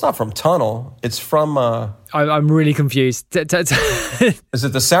 No, it's not from Tunnel. It's from... I'm really confused. Is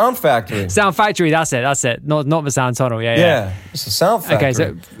it the Sound Factory? Sound Factory, that's it. Not the Sound Tunnel, yeah. It's the Sound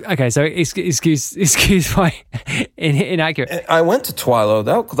Factory. Okay, so excuse my inaccurate. I went to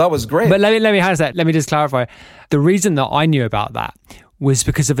Twilo. That was great. But let me just clarify. The reason that I knew about that was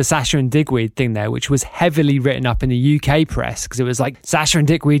because of a Sasha and Digweed thing there, which was heavily written up in the UK press because it was like Sasha and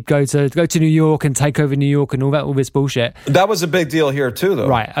Digweed go to New York and take over New York and all this bullshit. That was a big deal here too, though.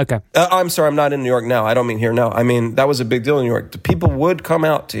 Right, okay. I'm sorry, I'm not in New York now. I don't mean here now. I mean, that was a big deal in New York. The people would come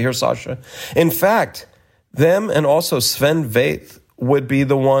out to hear Sasha. In fact, them and also Sven Väth would be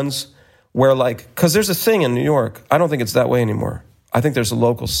the ones where like, because there's a thing in New York. I don't think it's that way anymore. I think there's a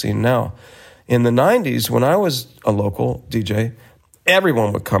local scene now. In the 90s, when I was a local DJ,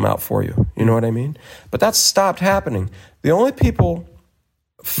 everyone would come out for you. You know what I mean? But that stopped happening. The only people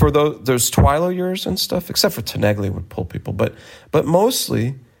for those Twilo years and stuff, except for Teneglia would pull people, but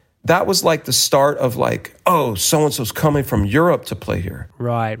mostly that was like the start of like, oh, so-and-so's coming from Europe to play here.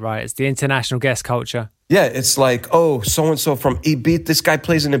 Right. It's the international guest culture. Yeah, it's like, oh, so-and-so from Ibiza, this guy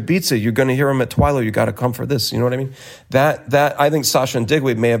plays in Ibiza, you're going to hear him at Twilo, you got to come for this. You know what I mean? That I think Sasha and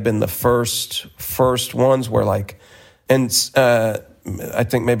Digweed may have been the first ones where like, and I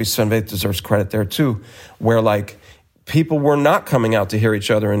think maybe Sven Väth deserves credit there too, where like people were not coming out to hear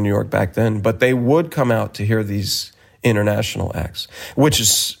each other in New York back then, but they would come out to hear these international acts, which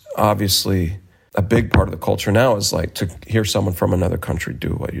is obviously a big part of the culture now, is like to hear someone from another country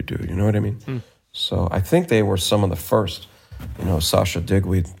do what you do. You know what I mean? So I think they were some of the first, you know, Sasha,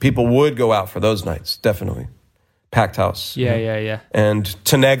 Digweed. People would go out for those nights, definitely. Packed house. Yeah. And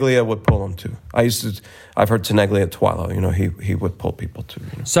Teneglia would pull them too. I've heard Teneglia at Twilo, you know, he would pull people too.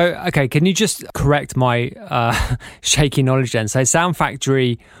 You know? So, okay, can you just correct my shaky knowledge then? So Sound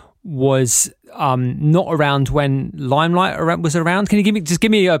Factory was not around when Limelight was around. Can you give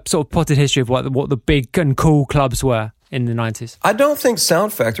me a sort of potted history of what the big and cool clubs were in the 90s? I don't think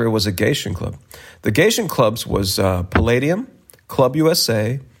Sound Factory was a Geishan club. The Geishan clubs was Palladium, Club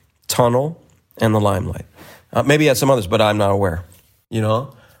USA, Tunnel, and the Limelight. Maybe had some others, but I'm not aware. You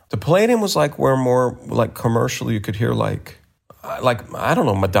know, the Palladium was like where more like commercially you could hear like I don't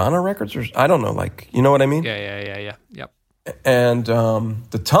know, Madonna records, or I don't know, like, you know what I mean? Yeah. Yep. And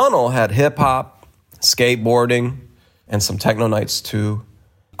the Tunnel had hip hop, skateboarding, and some techno nights too.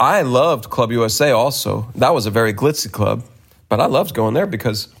 I loved Club USA also. That was a very glitzy club, but I loved going there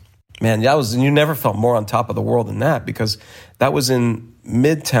because, man, you never felt more on top of the world than that, because that was in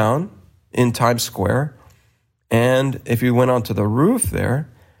Midtown in Times Square. And if you went onto the roof there,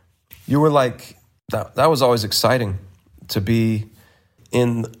 you were like, that was always exciting to be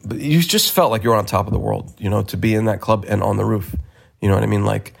in. You just felt like you were on top of the world, you know, to be in that club and on the roof. You know what I mean?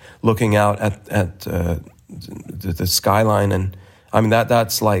 Like looking out at the skyline, and I mean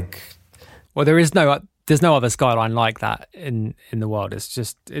that's like. Well, there's no other skyline like that in the world. It's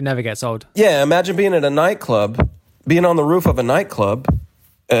just, it never gets old. Yeah, imagine being at a nightclub, being on the roof of a nightclub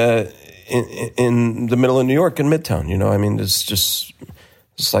in the middle of New York in Midtown. You know, I mean, it's just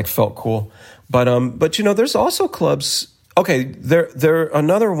like felt cool. But you know, there's also clubs. Okay, there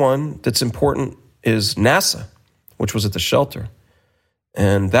another one that's important is NASA, which was at the Shelter,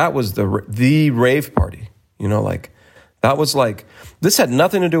 and that was the rave party. You know, like. That was like, this had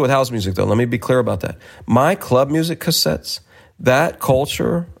nothing to do with house music, though. Let me be clear about that. My club music cassettes, that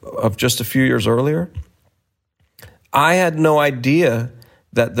culture of just a few years earlier, I had no idea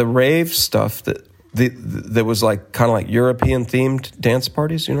that the rave stuff that was like kind of like European themed dance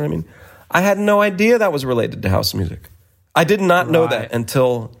parties, you know what I mean? I had no idea that was related to house music. I did not know that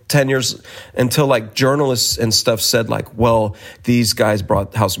until 10 years, until like journalists and stuff said like, well, these guys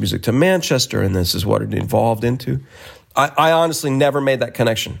brought house music to Manchester and this is what it evolved into. I honestly never made that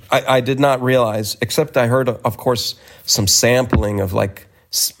connection. I did not realize, except I heard, of course, some sampling of like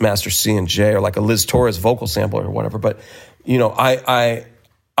Master C and J or like a Liz Torres vocal sampler or whatever. But, you know, I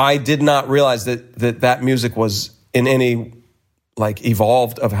did not realize that music was in any like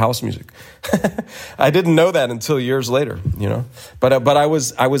evolved of house music. I didn't know that until years later, you know. But I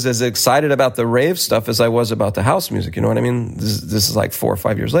was as excited about the rave stuff as I was about the house music. You know what I mean? This is like 4 or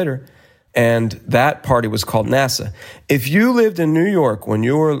 5 years later. And that party was called NASA. If you lived in New York when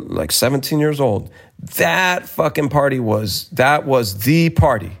you were like 17 years old, that fucking party was the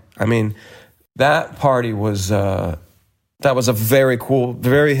party. I mean, that party was, that was a very cool,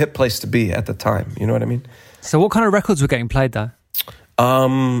 very hip place to be at the time. You know what I mean? So what kind of records were getting played there?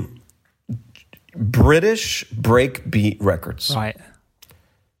 British breakbeat records. Right.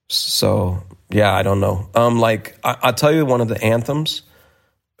 So, yeah, I don't know. Like, I'll tell you one of the anthems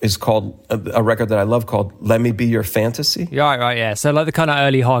is called a record that I love called "Let Me Be Your Fantasy." Yeah, right, yeah. So like the kind of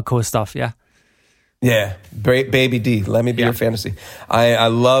early hardcore stuff, yeah. Yeah, Baby D, "Let Me Be Your Fantasy." I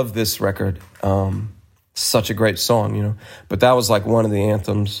love this record. Such a great song, you know. But that was like one of the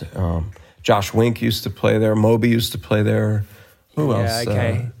anthems. Josh Wink used to play there. Moby used to play there. Who else?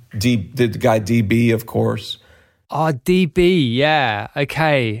 Okay. The guy DB, of course. Oh, DB, yeah.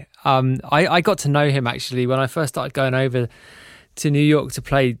 Okay. I got to know him actually when I first started going over to New York to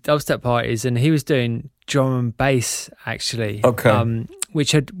play dubstep parties, and he was doing drum and bass actually. Okay.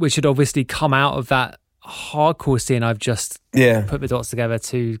 Which had obviously come out of that hardcore scene I've just put the dots together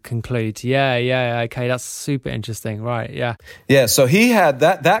to conclude. Yeah. Okay, that's super interesting. Right, yeah. Yeah, so he had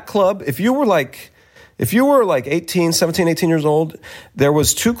that club. If you were like 17, 18 years old, there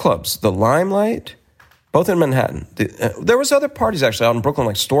was 2 clubs, the Limelight, both in Manhattan. There was other parties actually out in Brooklyn,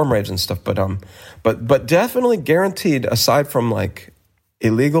 like Storm Raves and stuff, but definitely guaranteed, aside from like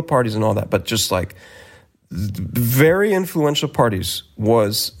illegal parties and all that, but just like very influential parties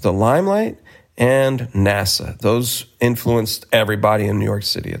was the Limelight and NASA. Those influenced everybody in New York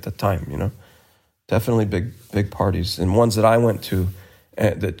City at the time, you know. Definitely big parties, and ones that I went to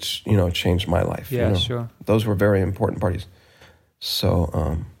that, you know, changed my life. Yeah, you know? Sure. Those were very important parties.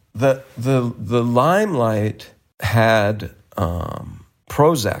 So the Limelight had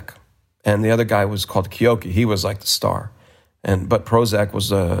Prozac, and the other guy was called Kyoki. He was like the star, but Prozac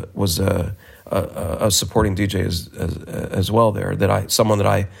was a supporting DJ as well there. Someone that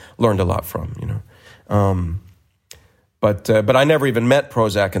I learned a lot from, you know. But I never even met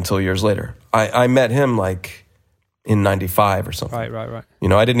Prozac until years later. I met him like in 95 or something. Right. You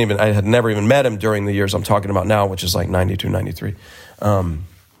know, I had never even met him during the years I'm talking about now, which is like 92, 93.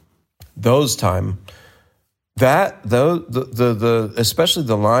 Those time, especially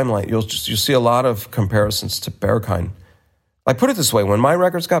the Limelight, you'll see a lot of comparisons to Berghain. Like, put it this way, when my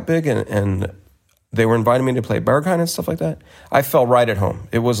records got big and they were inviting me to play Berghain and stuff like that, I felt right at home.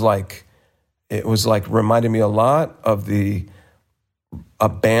 It was like reminded me a lot of the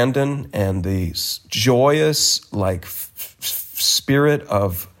abandon and the joyous like spirit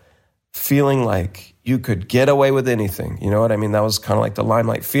of feeling like you could get away with anything. You know what I mean? That was kind of like the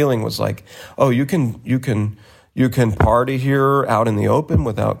Limelight feeling, was like, oh, you can party here out in the open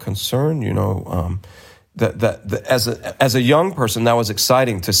without concern. You know, as a young person, that was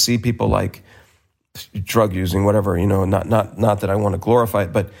exciting to see people like drug using, whatever. You know, not that I want to glorify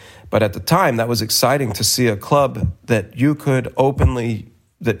it, but at the time, that was exciting to see a club that you could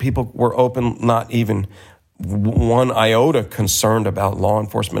that people were open, not even one iota concerned about law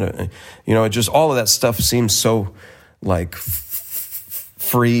enforcement. You know, just all of that stuff seems so like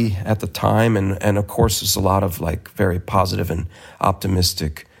free at the time. And of course, there's a lot of like very positive and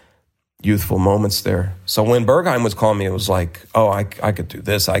optimistic, youthful moments there. So when Berghain was calling me, it was like, oh, I could do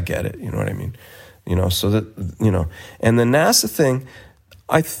this. I get it. You know what I mean? So that, and the NASA thing,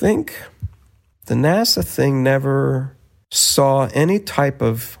 I think the NASA thing never saw any type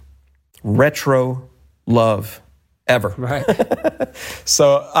of retro love ever. Right.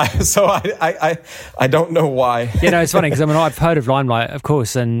 So I don't know why. It's funny because I've heard of Limelight, of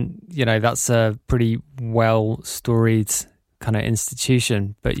course, and that's a pretty well storied kind of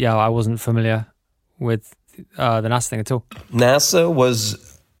institution. But yeah, I wasn't familiar with the NASA thing at all. NASA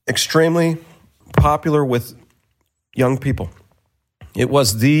was extremely popular with young people. It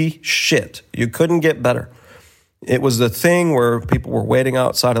was the shit. You couldn't get better. It was the thing where people were waiting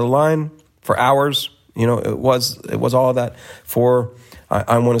outside of the line for hours. It was all of that for,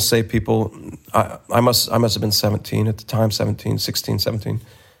 I want to say people, I must have been 17 at the time, 16, 17.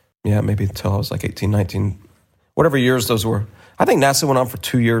 Yeah, maybe until I was like 18, 19, whatever years those were. I think NASA went on for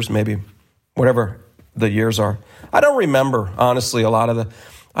 2 years, maybe, whatever the years are. I don't remember, honestly, a lot of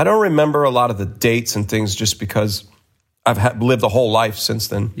the dates and things just because I've lived a whole life since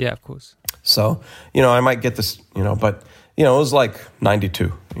then. Yeah, of course. So, I might get this, but, it was like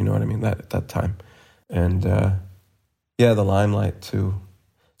 92, you know what I mean, at that time. And, the Limelight too.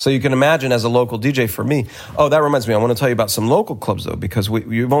 So you can imagine as a local DJ for me, oh, that reminds me, I want to tell you about some local clubs though, because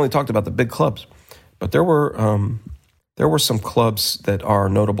you've only talked about the big clubs, but there were some clubs that are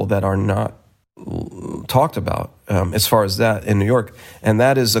notable that are not talked about as far as that in New York. And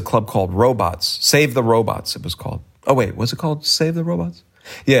that is a club called Robots. Save the Robots, it was called. Oh, wait, was it called Save the Robots?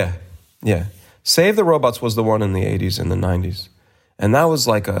 Yeah. Save the Robots was the one in the 80s and the 90s. And that was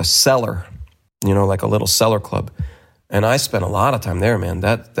like a cellar, like a little cellar club. And I spent a lot of time there, man.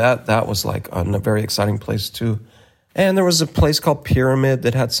 That was like a very exciting place too. And there was a place called Pyramid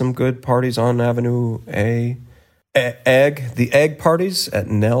that had some good parties on Avenue A. The egg parties at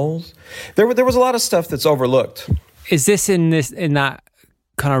Nell's. There was a lot of stuff that's overlooked. Is this in that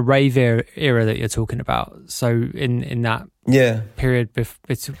kind of rave era that you're talking about? So in that period,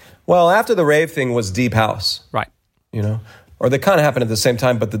 well, after the rave thing was deep house, right? Or they kind of happened at the same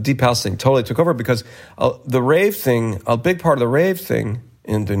time, but the deep house thing totally took over because the rave thing, a big part of the rave thing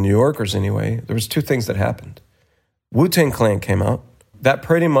in the New Yorkers anyway, there was two things that happened. Wu-Tang Clan came out. That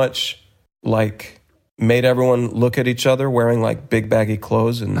pretty much like made everyone look at each other wearing like big baggy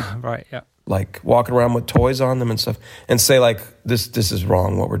clothes and right, yeah, like walking around with toys on them and stuff, and say like this is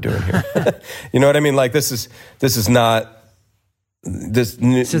wrong what we're doing here. You know what I mean? Like this is not this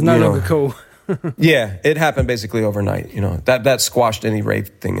is no longer cool. Yeah, it happened basically overnight. That squashed any rave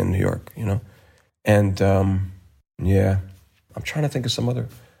thing in New York. And I'm trying to think of some other.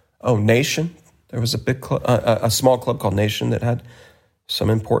 Oh, Nation. There was a big club, a small club called Nation that had some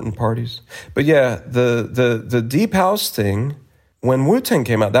important parties. But yeah, the deep house thing, when Wu-Tang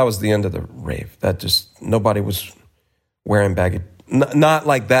came out, that was the end of the rave. That just, nobody was wearing baggy, not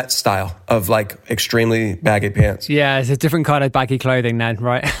like that style of like extremely baggy pants. Yeah, it's a different kind of baggy clothing then,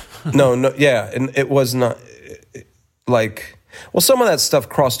 right? No, yeah, and it was not like, well, some of that stuff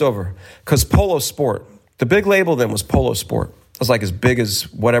crossed over because Polo Sport, the big label then was Polo Sport. It was like as big as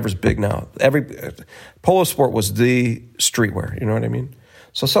whatever's big now. Polo Sport was the streetwear, you know what I mean?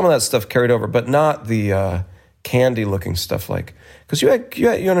 So some of that stuff carried over, but not the candy looking stuff, like, because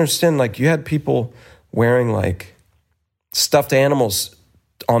you understand, like, you had people wearing like stuffed animals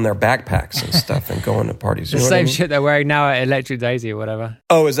on their backpacks and stuff and going to parties. The same shit they're wearing now at Electric Daisy or whatever.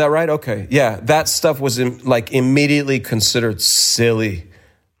 Oh, is that right? Okay. Yeah, that stuff was immediately considered silly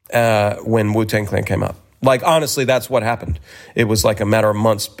when Wu-Tang Clan came out. Like, honestly, that's what happened. It was like a matter of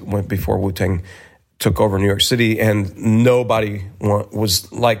months before Wu-Tang took over New York City, and nobody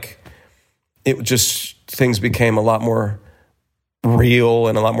was like, it just, things became a lot more real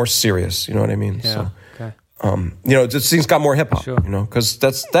and a lot more serious. You know what I mean? Yeah. So, just things got more hip hop, sure. Because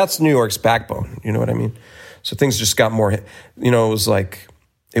that's New York's backbone. You know what I mean? So things just got more, it was like,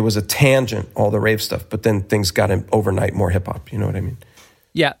 it was a tangent, all the rave stuff, but then things got overnight more hip hop. You know what I mean?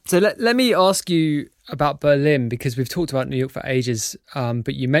 Yeah. So let me ask you about Berlin, because we've talked about New York for ages,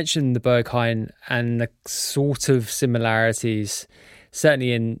 but you mentioned the Berghain and the sort of similarities,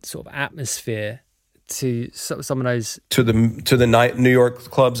 certainly in sort of atmosphere, to some of those to the night New York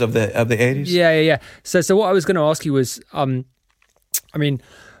clubs of the 80s. Yeah. So what I was going to ask you was, when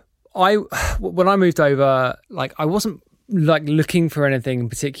I moved over, like, I wasn't like looking for anything in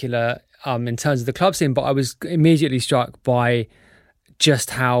particular in terms of the club scene, but I was immediately struck by just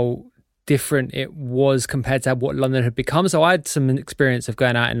how different it was compared to what London had become. So I had some experience of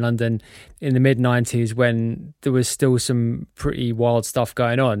going out in London in the mid-90s when there was still some pretty wild stuff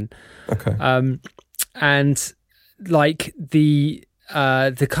going on. Okay. And like the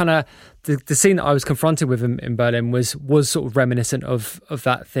kind of the scene that I was confronted with in Berlin was sort of reminiscent of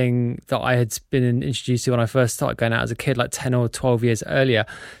that thing that I had been introduced to when I first started going out as a kid, like 10 or 12 years earlier.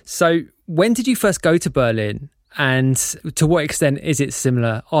 So when did you first go to Berlin, and to what extent is it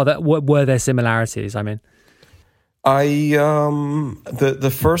similar? Were there similarities? I mean,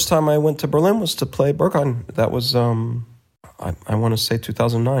 the first time I went to Berlin was to play Berghain. That was I want to say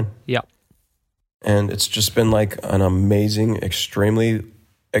 2009. Yeah. And it's just been like an amazing, extremely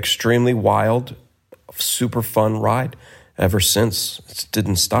wild, super fun ride ever since. It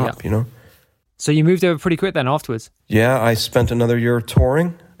didn't stop, So you moved over pretty quick then afterwards? Yeah, I spent another year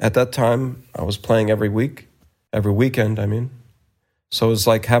touring. At that time, I was playing every weekend, I mean. So it was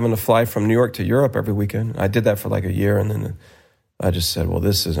like having to fly from New York to Europe every weekend. I did that for like a year, and then I just said, well,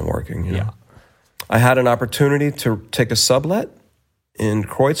 this isn't working, you know. I had an opportunity to take a sublet in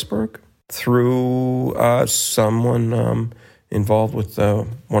Kreuzberg through someone involved with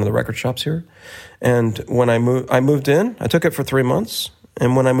one of the record shops here. And when I moved in. I took it for 3 months.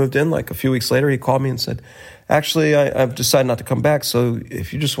 And when I moved in, like a few weeks later, he called me and said, actually, I've decided not to come back. So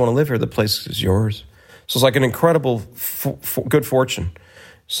if you just want to live here, the place is yours. So it's like an incredible good fortune.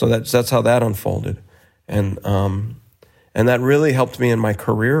 So that's how that unfolded. And that really helped me in my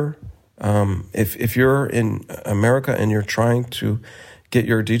career. If you're in America and you're trying to get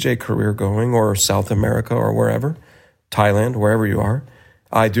your DJ career going, or South America or wherever, Thailand, wherever you are,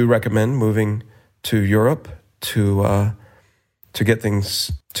 I do recommend moving to Europe to get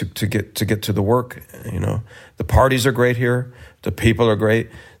things to get to the work. The parties are great here. The people are great.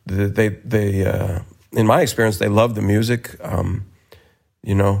 They in my experience, they love the music.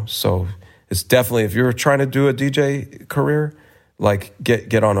 So it's definitely, if you're trying to do a DJ career, like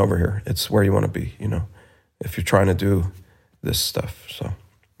get on over here. It's where you want to be. If you're trying to do this stuff. So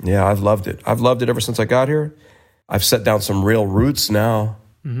yeah, I've loved it. I've loved it ever since I got here. I've set down some real roots now.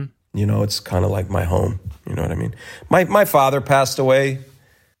 Mm-hmm. It's kind of like my home. You know what I mean? My father passed away.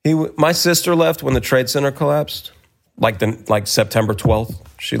 My sister left when the Trade Center collapsed. Like September 12th,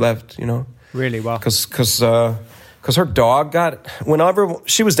 she left. Really? Wow. Because her dog whenever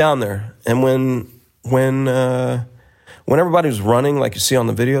she was down there, and when everybody was running, like you see on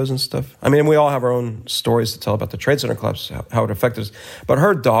the videos and stuff. I mean, we all have our own stories to tell about the Trade Center collapse, how it affected us. But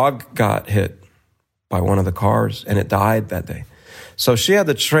her dog got hit by one of the cars, and it died that day. So she had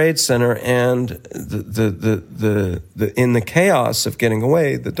the Trade Center, and the in the chaos of getting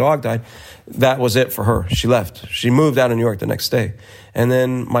away, the dog died. That was it for her. She left. She moved out of New York the next day. And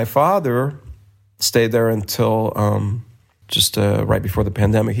then my father stayed there until just right before the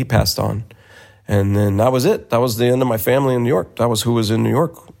pandemic. He passed on. And then that was it. That was the end of my family in New York. That was who was in New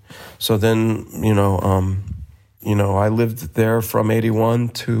York. So then, I lived there from 81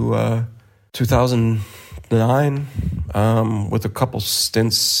 to 2009 with a couple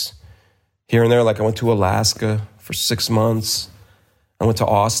stints here and there. Like I went to Alaska for 6 months. I went to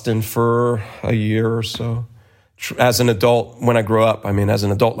Austin for a year or so. As an adult, when I grew up, as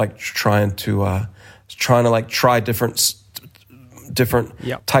an adult, like trying to try different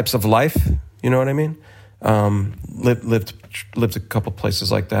types of life. You know what I mean? Lived a couple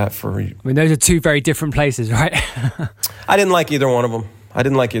places like that for. Those are two very different places, right? I didn't like either one of them.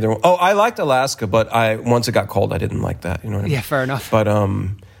 Oh, I liked Alaska, but once it got cold, I didn't like that. You know what I mean? Yeah, fair enough. But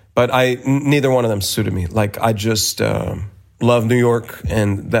neither one of them suited me. Like I just love New York,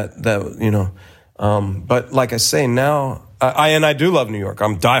 and that. But like I say now, I do love New York.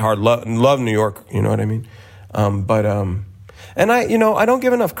 I'm diehard love New York. You know what I mean? And I don't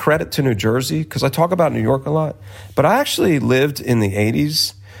give enough credit to New Jersey, because I talk about New York a lot, but I actually lived in the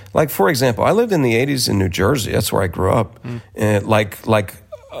 80s. Like, for example, I lived in the 80s in New Jersey. That's where I grew up. And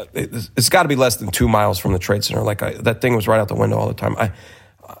it's got to be less than 2 miles from the Trade Center. That thing was right out the window all the time.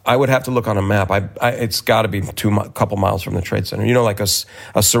 I would have to look on a map. It's got to be couple miles from the Trade Center. Like a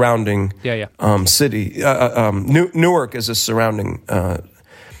surrounding city. Newark is a surrounding.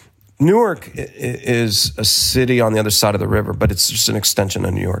 Newark is a city on the other side of the river, but it's just an extension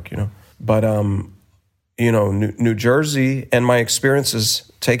of New York. But New Jersey, and my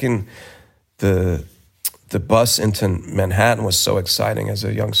experiences taking the bus into Manhattan was so exciting as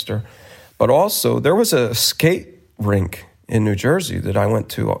a youngster. But also, there was a skate rink in New Jersey that I went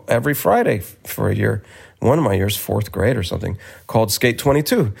to every Friday for a year, one of my years, 4th grade or something, called Skate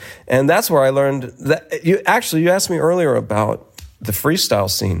 22. And that's where I learned that. You asked me earlier about the freestyle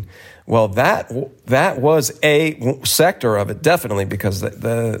scene. Well, that was a sector of it, definitely, because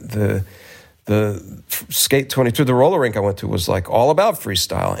the Skate 22, the roller rink I went to, was like all about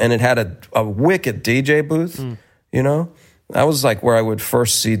freestyle, and it had a wicked DJ booth. You know, that was like where I would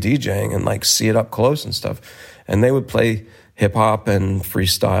first see DJing and like see it up close and stuff. And they would play hip hop and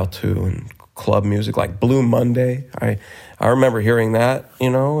freestyle too, and club music like Blue Monday. I remember hearing that, you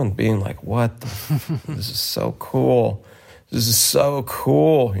know, and being like, "What? This is so cool! This is so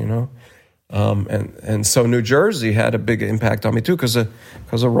cool!" You know. And so New Jersey had a big impact on me too, because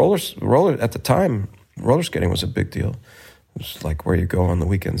roller at the time, roller skating was a big deal. It was like where you go on the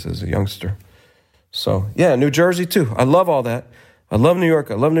weekends as a youngster. So yeah, New Jersey too. I love all that. I love New York.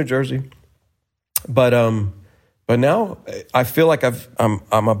 I love New Jersey. But now I feel like I'm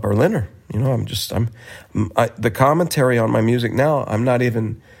a Berliner. You know, the commentary on my music now, I'm not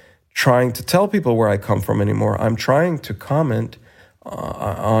even trying to tell people where I come from anymore. I'm trying to comment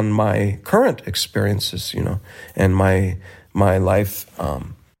on my current experiences, you know, and my life,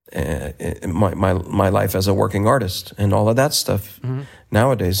 my life as a working artist, and all of that stuff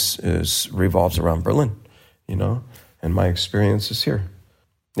nowadays revolves around Berlin, you know, and my experiences here.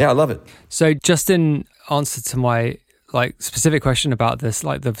 Yeah, I love it. So, just in answer to my specific question about this,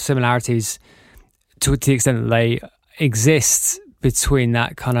 like the similarities to the extent that they exist between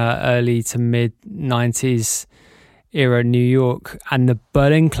that kind of early to mid 90s era New York and the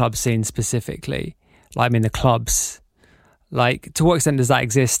Berlin club scene specifically, the clubs, to what extent does that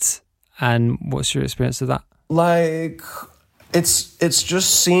exist, and what's your experience of that? It's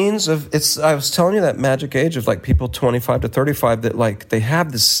just scenes of I was telling you that magic age of people 25 to 35 that they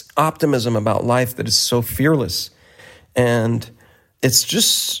have this optimism about life that is so fearless, and it's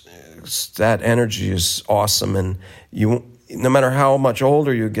just that energy is awesome. And no matter how much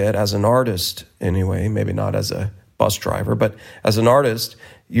older you get as an artist, anyway, maybe not as a bus driver, but as an artist,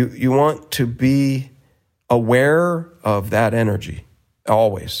 you want to be aware of that energy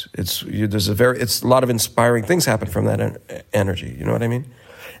always. It's a lot of inspiring things happen from that energy. You know what I mean?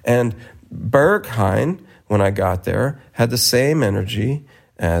 And Berghain, when I got there, had the same energy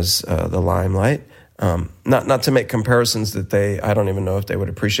as the Limelight. Not to make comparisons that I don't even know if they would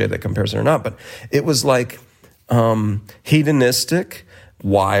appreciate that comparison or not, but it was hedonistic,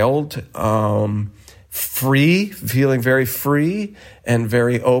 wild, free, feeling very free and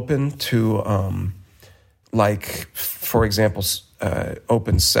very open to, for example,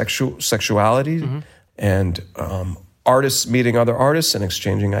 open sexuality, and artists meeting other artists and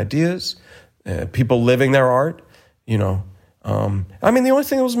exchanging ideas, people living their art, you know. The only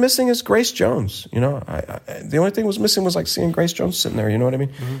thing that was missing is Grace Jones, you know. The only thing that was missing was seeing Grace Jones sitting there, you know what I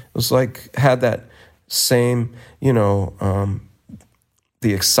mean? It was had that same, you know,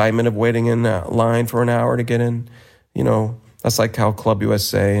 the excitement of waiting in that line for an hour to get in, you know. That's how Club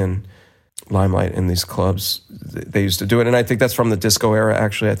USA and Limelight in these clubs, they used to do it. And I think that's from the disco era,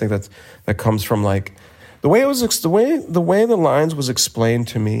 actually. I think that comes from the way the lines was explained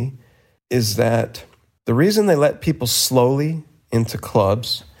to me is that the reason they let people slowly into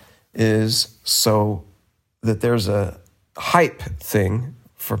clubs is so that there's a hype thing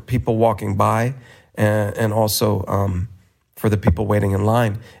for people walking by, and also for the people waiting in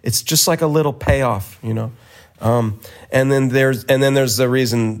line. It's just like a little payoff, you know. And then there's the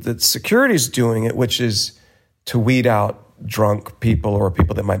reason that security's doing it, which is to weed out drunk people or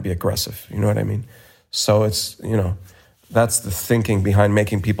people that might be aggressive. You know what I mean? So it's, you know, that's the thinking behind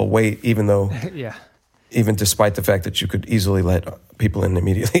making people wait, even though, even despite the fact that you could easily let people in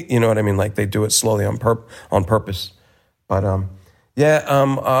immediately. You know what I mean? They do it slowly on purpose. But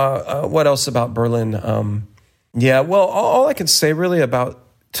what else about Berlin? Well, all I can say really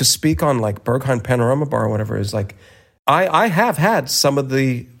to speak on Berghain Panorama Bar or whatever is I have had some of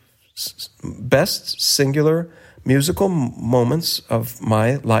the best singular musical moments of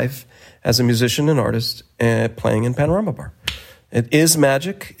my life as a musician and artist playing in Panorama Bar. It is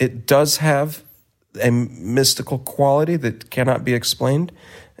magic. It does have a mystical quality that cannot be explained.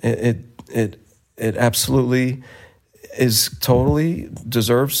 It absolutely totally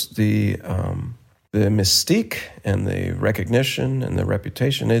deserves the mystique and the recognition and the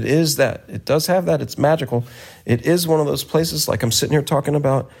reputation. It is that. It does have that. It's magical. It is one of those places, I'm sitting here talking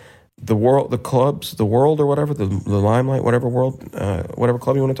about the world, the clubs, the world or whatever, the Limelight, whatever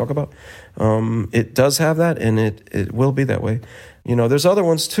club you want to talk about. It does have that, and it will be that way. You know, there's other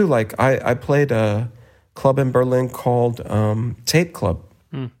ones too. I played a club in Berlin called Tape Club.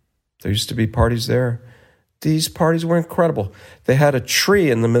 There used to be parties there. These parties were incredible. They had a tree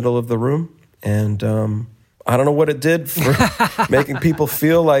in the middle of the room. And I don't know what it did for making people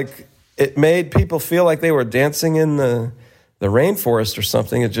feel it made people feel like they were dancing in the rainforest or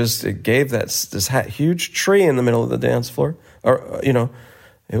something. It gave this huge tree in the middle of the dance floor. Or,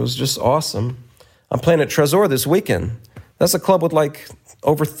 it was just awesome. I'm playing at Trésor this weekend. That's a club with like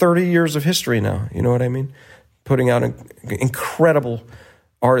over 30 years of history now. You know what I mean? Putting out incredible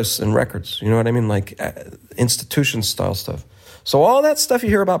artists and records. You know what I mean? Like institution style stuff. So all that stuff you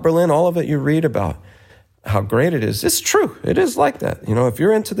hear about Berlin, all of it you read about, how great it is. It's true. It is like that. If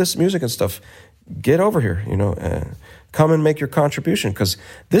you're into this music and stuff, get over here. Come and make your contribution, because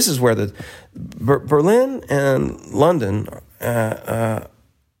this is where the Berlin and London.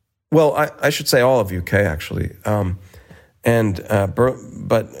 Well, I should say all of UK actually, Berlin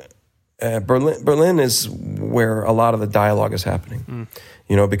is where a lot of the dialogue is happening.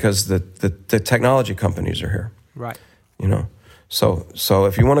 Because the technology companies are here. Right. So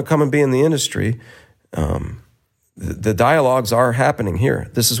if you want to come and be in the industry, the dialogues are happening here.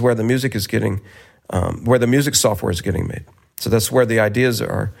 This is where the music is getting, where the music software is getting made. So that's where the ideas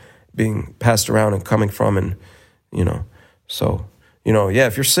are being passed around and coming from, and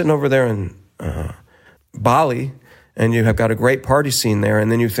if you're sitting over there in Bali and you have got a great party scene there,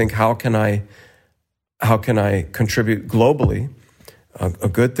 and then you think, how can I contribute globally? A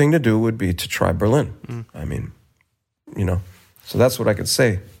good thing to do would be to try Berlin. I mean, so that's what I could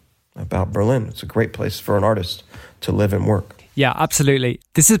say about Berlin. It's a great place for an artist to live and work. Yeah, absolutely.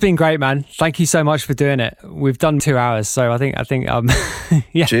 This has been great, man. Thank you so much for doing it. We've done 2 hours, so I think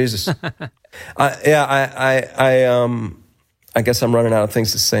yeah. Jesus. I guess I'm running out of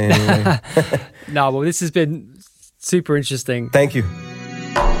things to say anyway. No, well, this has been super interesting. Thank you.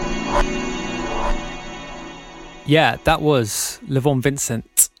 Yeah, that was Levon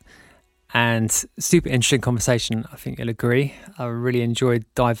Vincent, and super interesting conversation. I think you'll agree. I really enjoyed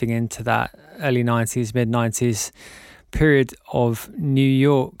diving into that early 90s, mid 90s period of New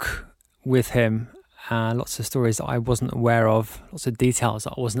York with him. Lots of stories that I wasn't aware of, lots of details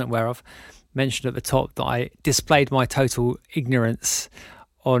that I wasn't aware of. Mentioned at the top that I displayed my total ignorance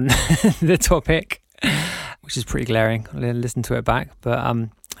on the topic, which is pretty glaring. I'll listen to it back. But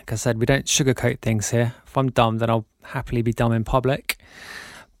like I said, we don't sugarcoat things here. If I'm dumb, then I'll happily be dumb in public.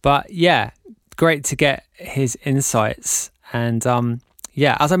 But yeah, great to get his insights. And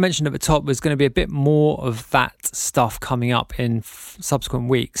as I mentioned at the top, there's going to be a bit more of that stuff coming up in subsequent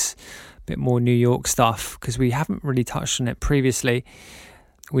weeks. A bit more New York stuff, because we haven't really touched on it previously.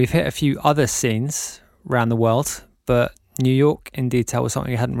 We've hit a few other scenes around the world, but New York in detail was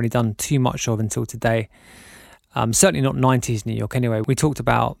something I hadn't really done too much of until today. Certainly not 90s New York anyway. We talked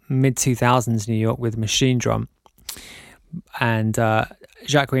about mid-2000s New York with Machine Drum and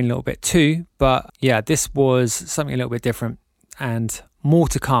Jacques Green a little bit too. But yeah, this was something a little bit different, and more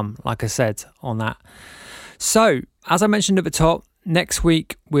to come, like I said, on that. So, as I mentioned at the top, next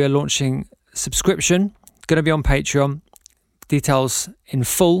week we are launching subscription, going to be on Patreon. Details in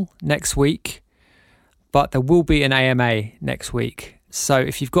full next week, but there will be an AMA next week. So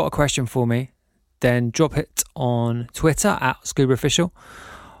if you've got a question for me, then drop it on Twitter at ScubaOfficial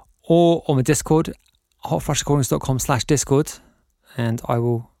or on the Discord, hotflushrecordings.com/Discord, and I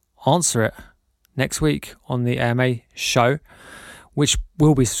will answer it next week on the AMA show, which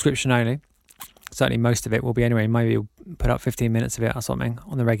will be subscription only. Certainly most of it will be anyway. Maybe we'll put up 15 minutes of it or something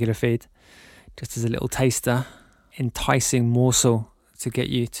on the regular feed, just as a little taster. Enticing morsel to get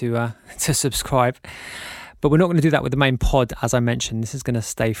you to subscribe, but we're not going to do that with the main pod. As I mentioned, this is going to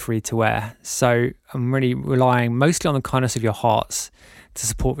stay free to air, so I'm really relying mostly on the kindness of your hearts to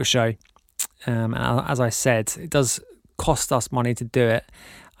support the show. And as I said, it does cost us money to do it,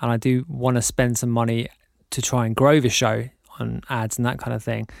 and I do want to spend some money to try and grow the show on ads and that kind of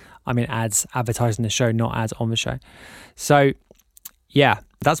thing. I mean ads advertising the show, not ads on the show. So yeah,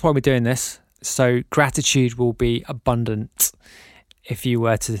 that's why we're doing this. So gratitude will be abundant if you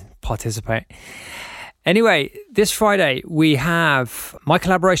were to participate. Anyway, this Friday we have my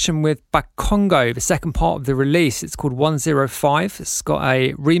collaboration with Bakongo, the second part of the release. It's called 105. It's got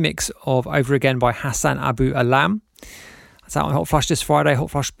a remix of Over Again by Hassan Abu Alam. It's out on Hot Flush this Friday,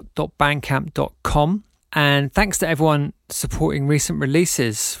 hotflush.bandcamp.com. And thanks to everyone supporting recent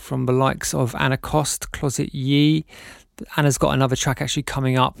releases from the likes of Anna Kost, Closet Yee. Anna's got another track actually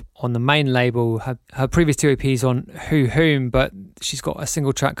coming up on the main label. Her previous 2 EPs on Whom, but she's got a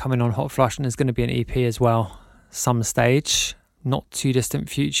single track coming on Hot Flush, and there's going to be an EP as well, some stage, not too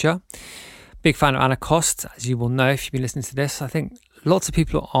distant future. Big fan of Anna Kost, as you will know if you've been listening to this. I think lots of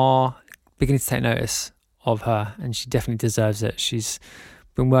people are beginning to take notice of her, and she definitely deserves it. She's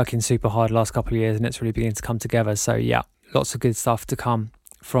been working super hard the last couple of years, and it's really beginning to come together. So yeah, lots of good stuff to come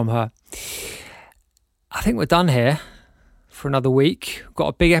from her. I think we're done here. for another week. We've got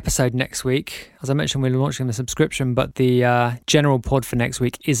a big episode next week. As I mentioned, we're launching the subscription, but the general pod for next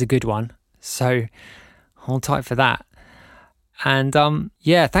week is a good one. So hold tight for that. And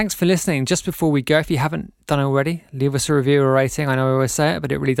thanks for listening. Just before we go, if you haven't done it already, leave us a review or a rating. I know I always say it,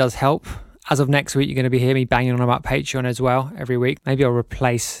 but it really does help. As of next week, you're going to be hearing me banging on about Patreon as well every week. Maybe I'll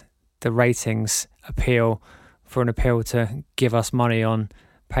replace the ratings appeal for an appeal to give us money on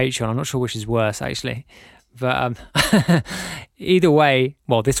Patreon. I'm not sure which is worse, actually. But either way,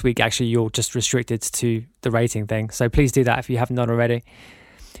 well, this week, actually, you're just restricted to the rating thing. So please do that if you haven't done already.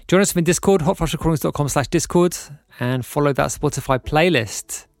 Join us in Discord, hotflushrecordings.com/Discord, and follow that Spotify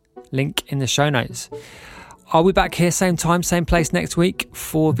playlist. Link in the show notes. I'll be back here, same time, same place next week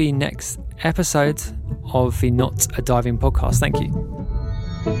for the next episode of the Not a Diving podcast. Thank you.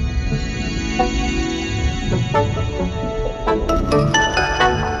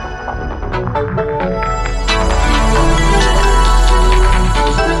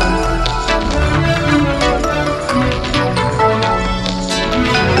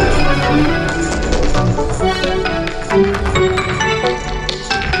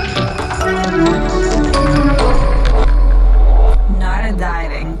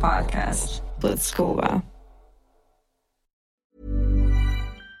 Diving podcast with Scuba.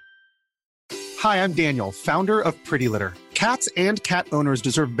 Hi, I'm Daniel, founder of Pretty Litter. Cats and cat owners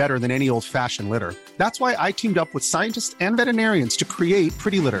deserve better than any old-fashioned litter. That's why I teamed up with scientists and veterinarians to create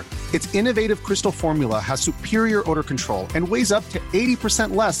Pretty Litter. Its innovative crystal formula has superior odor control and weighs up to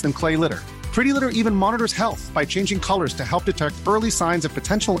 80% less than clay litter. Pretty Litter even monitors health by changing colors to help detect early signs of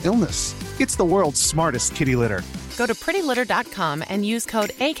potential illness. It's the world's smartest kitty litter. Go to prettylitter.com and use code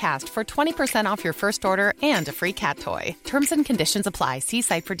ACAST for 20% off your first order and a free cat toy. Terms and conditions apply. See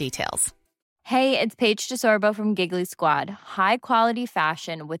site for details. Hey, it's Paige DeSorbo from Giggly Squad. High quality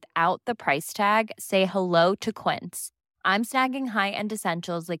fashion without the price tag. Say hello to Quince. I'm snagging high-end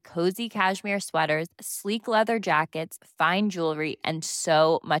essentials like cozy cashmere sweaters, sleek leather jackets, fine jewelry, and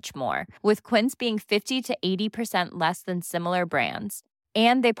so much more. With Quince being 50 to 80% less than similar brands.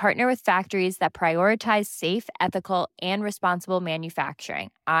 And they partner with factories that prioritize safe, ethical, and responsible manufacturing.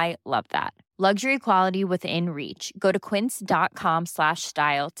 I love that. Luxury quality within reach. Go to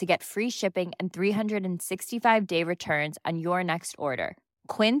quince.com/style to get free shipping and 365-day returns on your next order.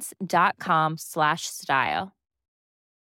 Quince.com/style.